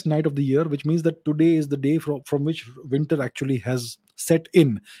longest night of the year, which means that today is the day from which winter actually has set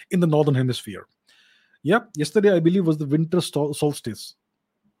in the northern hemisphere. Yeah, yesterday I believe was the winter solstice.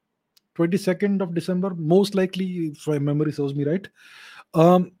 22nd of December, most likely, if my memory serves me right.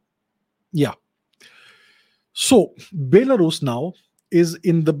 Um, yeah. So Belarus now is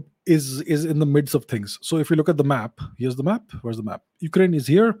in the midst of things. So if you look at the map, here's the map. Where's the map? Ukraine is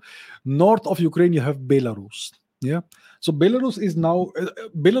here. North of Ukraine, you have Belarus. Yeah. So Belarus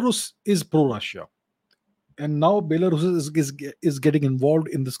is pro-Russia, and now Belarus is getting involved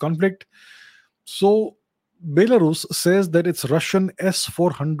in this conflict. So Belarus says that its Russian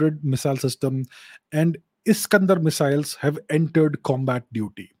S-400 missile system and Iskander missiles have entered combat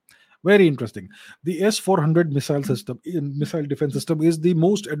duty. Very interesting. The S-400 missile system, missile defense system, is the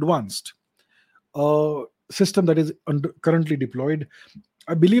most advanced system that is currently deployed.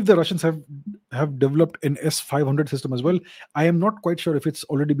 I believe the Russians have developed an S-500 system as well. I am not quite sure if it's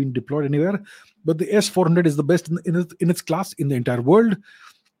already been deployed anywhere, but the S-400 is the best in its class in the entire world.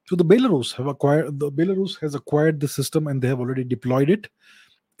 So the Belarus has acquired the system, and they have already deployed it,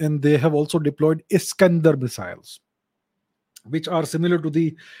 and they have also deployed Iskander missiles, which are similar to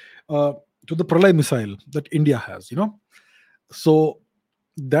the Pralay missile that India has. So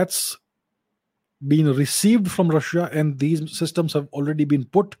that's been received from Russia, and these systems have already been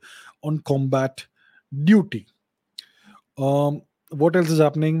put on combat duty. What else is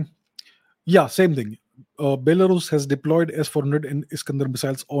happening? Yeah, same thing. Belarus has deployed S-400 and Iskander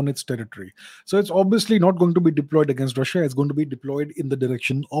missiles on its territory. So it's obviously not going to be deployed against Russia. It's going to be deployed in the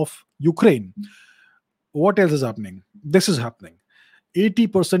direction of Ukraine. What else is happening? This is happening.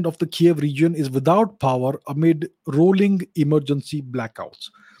 80% of the Kiev region is without power amid rolling emergency blackouts.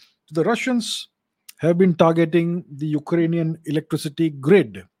 The Russians have been targeting the Ukrainian electricity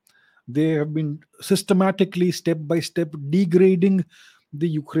grid. They have been systematically, step by step, degrading the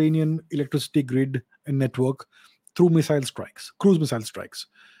Ukrainian electricity grid and network through cruise missile strikes.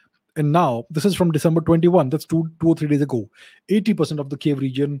 And now, this is from December 21, that's two or 3 days ago. 80% of the Kiev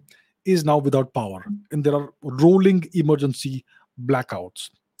region is now without power, and there are rolling emergency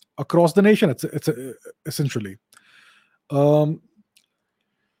blackouts across the nation. Essentially. So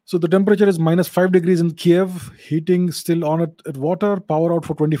the temperature is -5 degrees in Kiev, heating still on at water, power out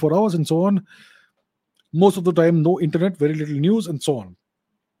for 24 hours, and so on. Most of the time, no internet, very little news, and so on.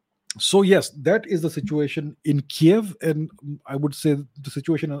 So yes, that is the situation in Kiev, and I would say the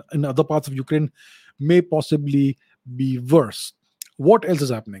situation in other parts of Ukraine may possibly be worse. What else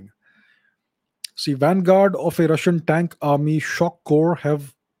is happening? See, vanguard of a Russian tank army shock corps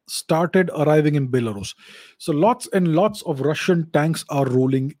have started arriving in Belarus. So lots and lots of Russian tanks are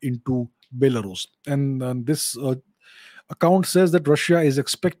rolling into Belarus, and this account says that Russia is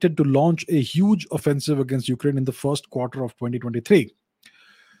expected to launch a huge offensive against Ukraine in the first quarter of 2023.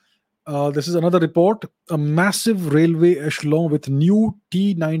 This is another report. A massive railway echelon with new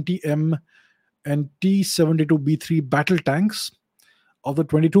T-90M and T-72B3 battle tanks of the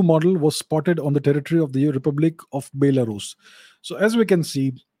 22 model was spotted on the territory of the Republic of Belarus. So as we can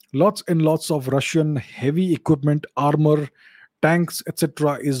see, lots and lots of Russian heavy equipment, armor, tanks,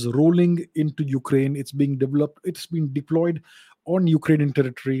 etc. is rolling into Ukraine. It's being developed. It's being deployed on Ukrainian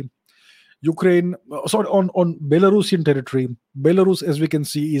territory. On Belarusian territory. Belarus, as we can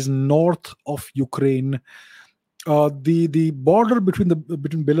see, is north of Ukraine. The border between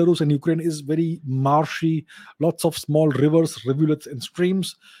Belarus and Ukraine is very marshy, lots of small rivers, rivulets, and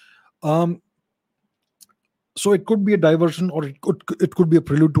streams. So it could be a diversion, or it could be a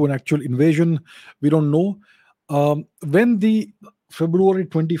prelude to an actual invasion. We don't know. When the February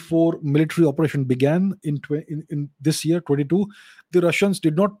 24 military operation began in this year 22, the Russians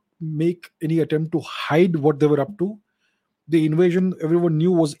did not make any attempt to hide what they were up to. The invasion, everyone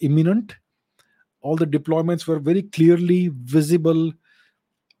knew, was imminent. All the deployments were very clearly visible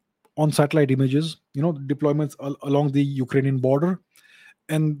on satellite images, deployments along the Ukrainian border.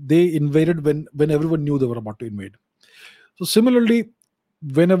 and they invaded when everyone knew they were about to invade. So similarly,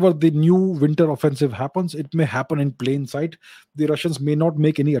 whenever the new winter offensive happens, it may happen in plain sight. The Russians may not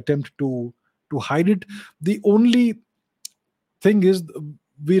make any attempt to hide it. The only thing is,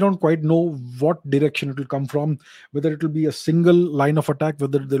 we don't quite know what direction it will come from, whether it will be a single line of attack,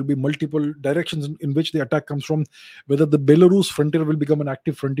 whether there will be multiple directions in which the attack comes from, whether the Belarus frontier will become an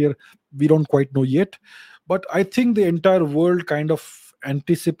active frontier. We don't quite know yet, but I think the entire world kind of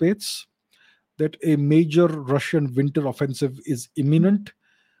anticipates that a major Russian winter offensive is imminent.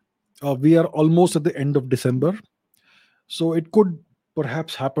 We are almost at the end of December, so it could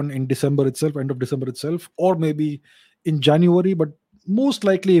perhaps happen in December itself, end of December itself, or maybe in January. But most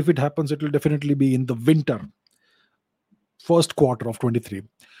likely, if it happens, it will definitely be in the winter, first quarter of 23.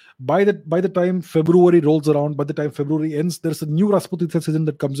 By the time February rolls around, by the time February ends, there's a new Rasputitsa season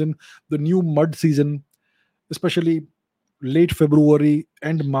that comes in, the new mud season, especially late February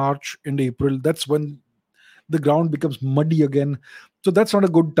and March and April. That's when the ground becomes muddy again. So that's not a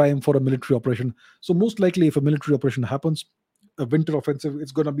good time for a military operation. So most likely, if a military operation happens, a winter offensive,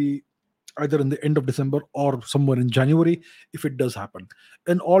 it's going to be either in the end of December or somewhere in January, if it does happen.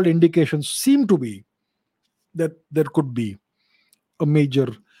 And all indications seem to be that there could be a major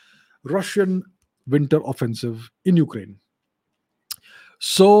Russian winter offensive in Ukraine.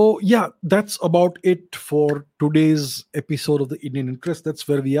 So, yeah, that's about it for today's episode of the Indian Interest. That's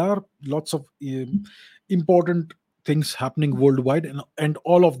where we are. Lots of important things happening worldwide, and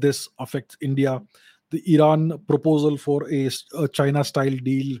all of this affects India. The Iran proposal for a China style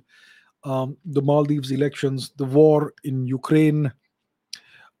deal, the Maldives elections, the war in Ukraine,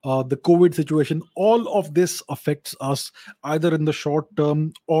 the COVID situation, all of this affects us either in the short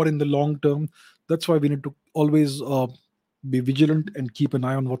term or in the long term. That's why we need to always be vigilant and keep an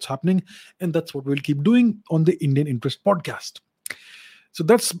eye on what's happening. And that's what we'll keep doing on the Indian Interest podcast. So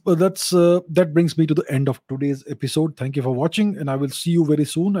that brings me to the end of today's episode. Thank you for watching, and I will see you very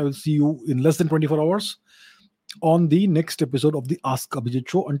soon. I will see you in less than 24 hours on the next episode of the Ask Abhijit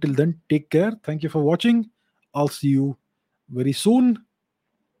show. Until then, take care. Thank you for watching. I'll see you very soon.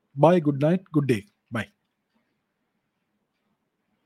 Bye. Good night. Good day. Bye.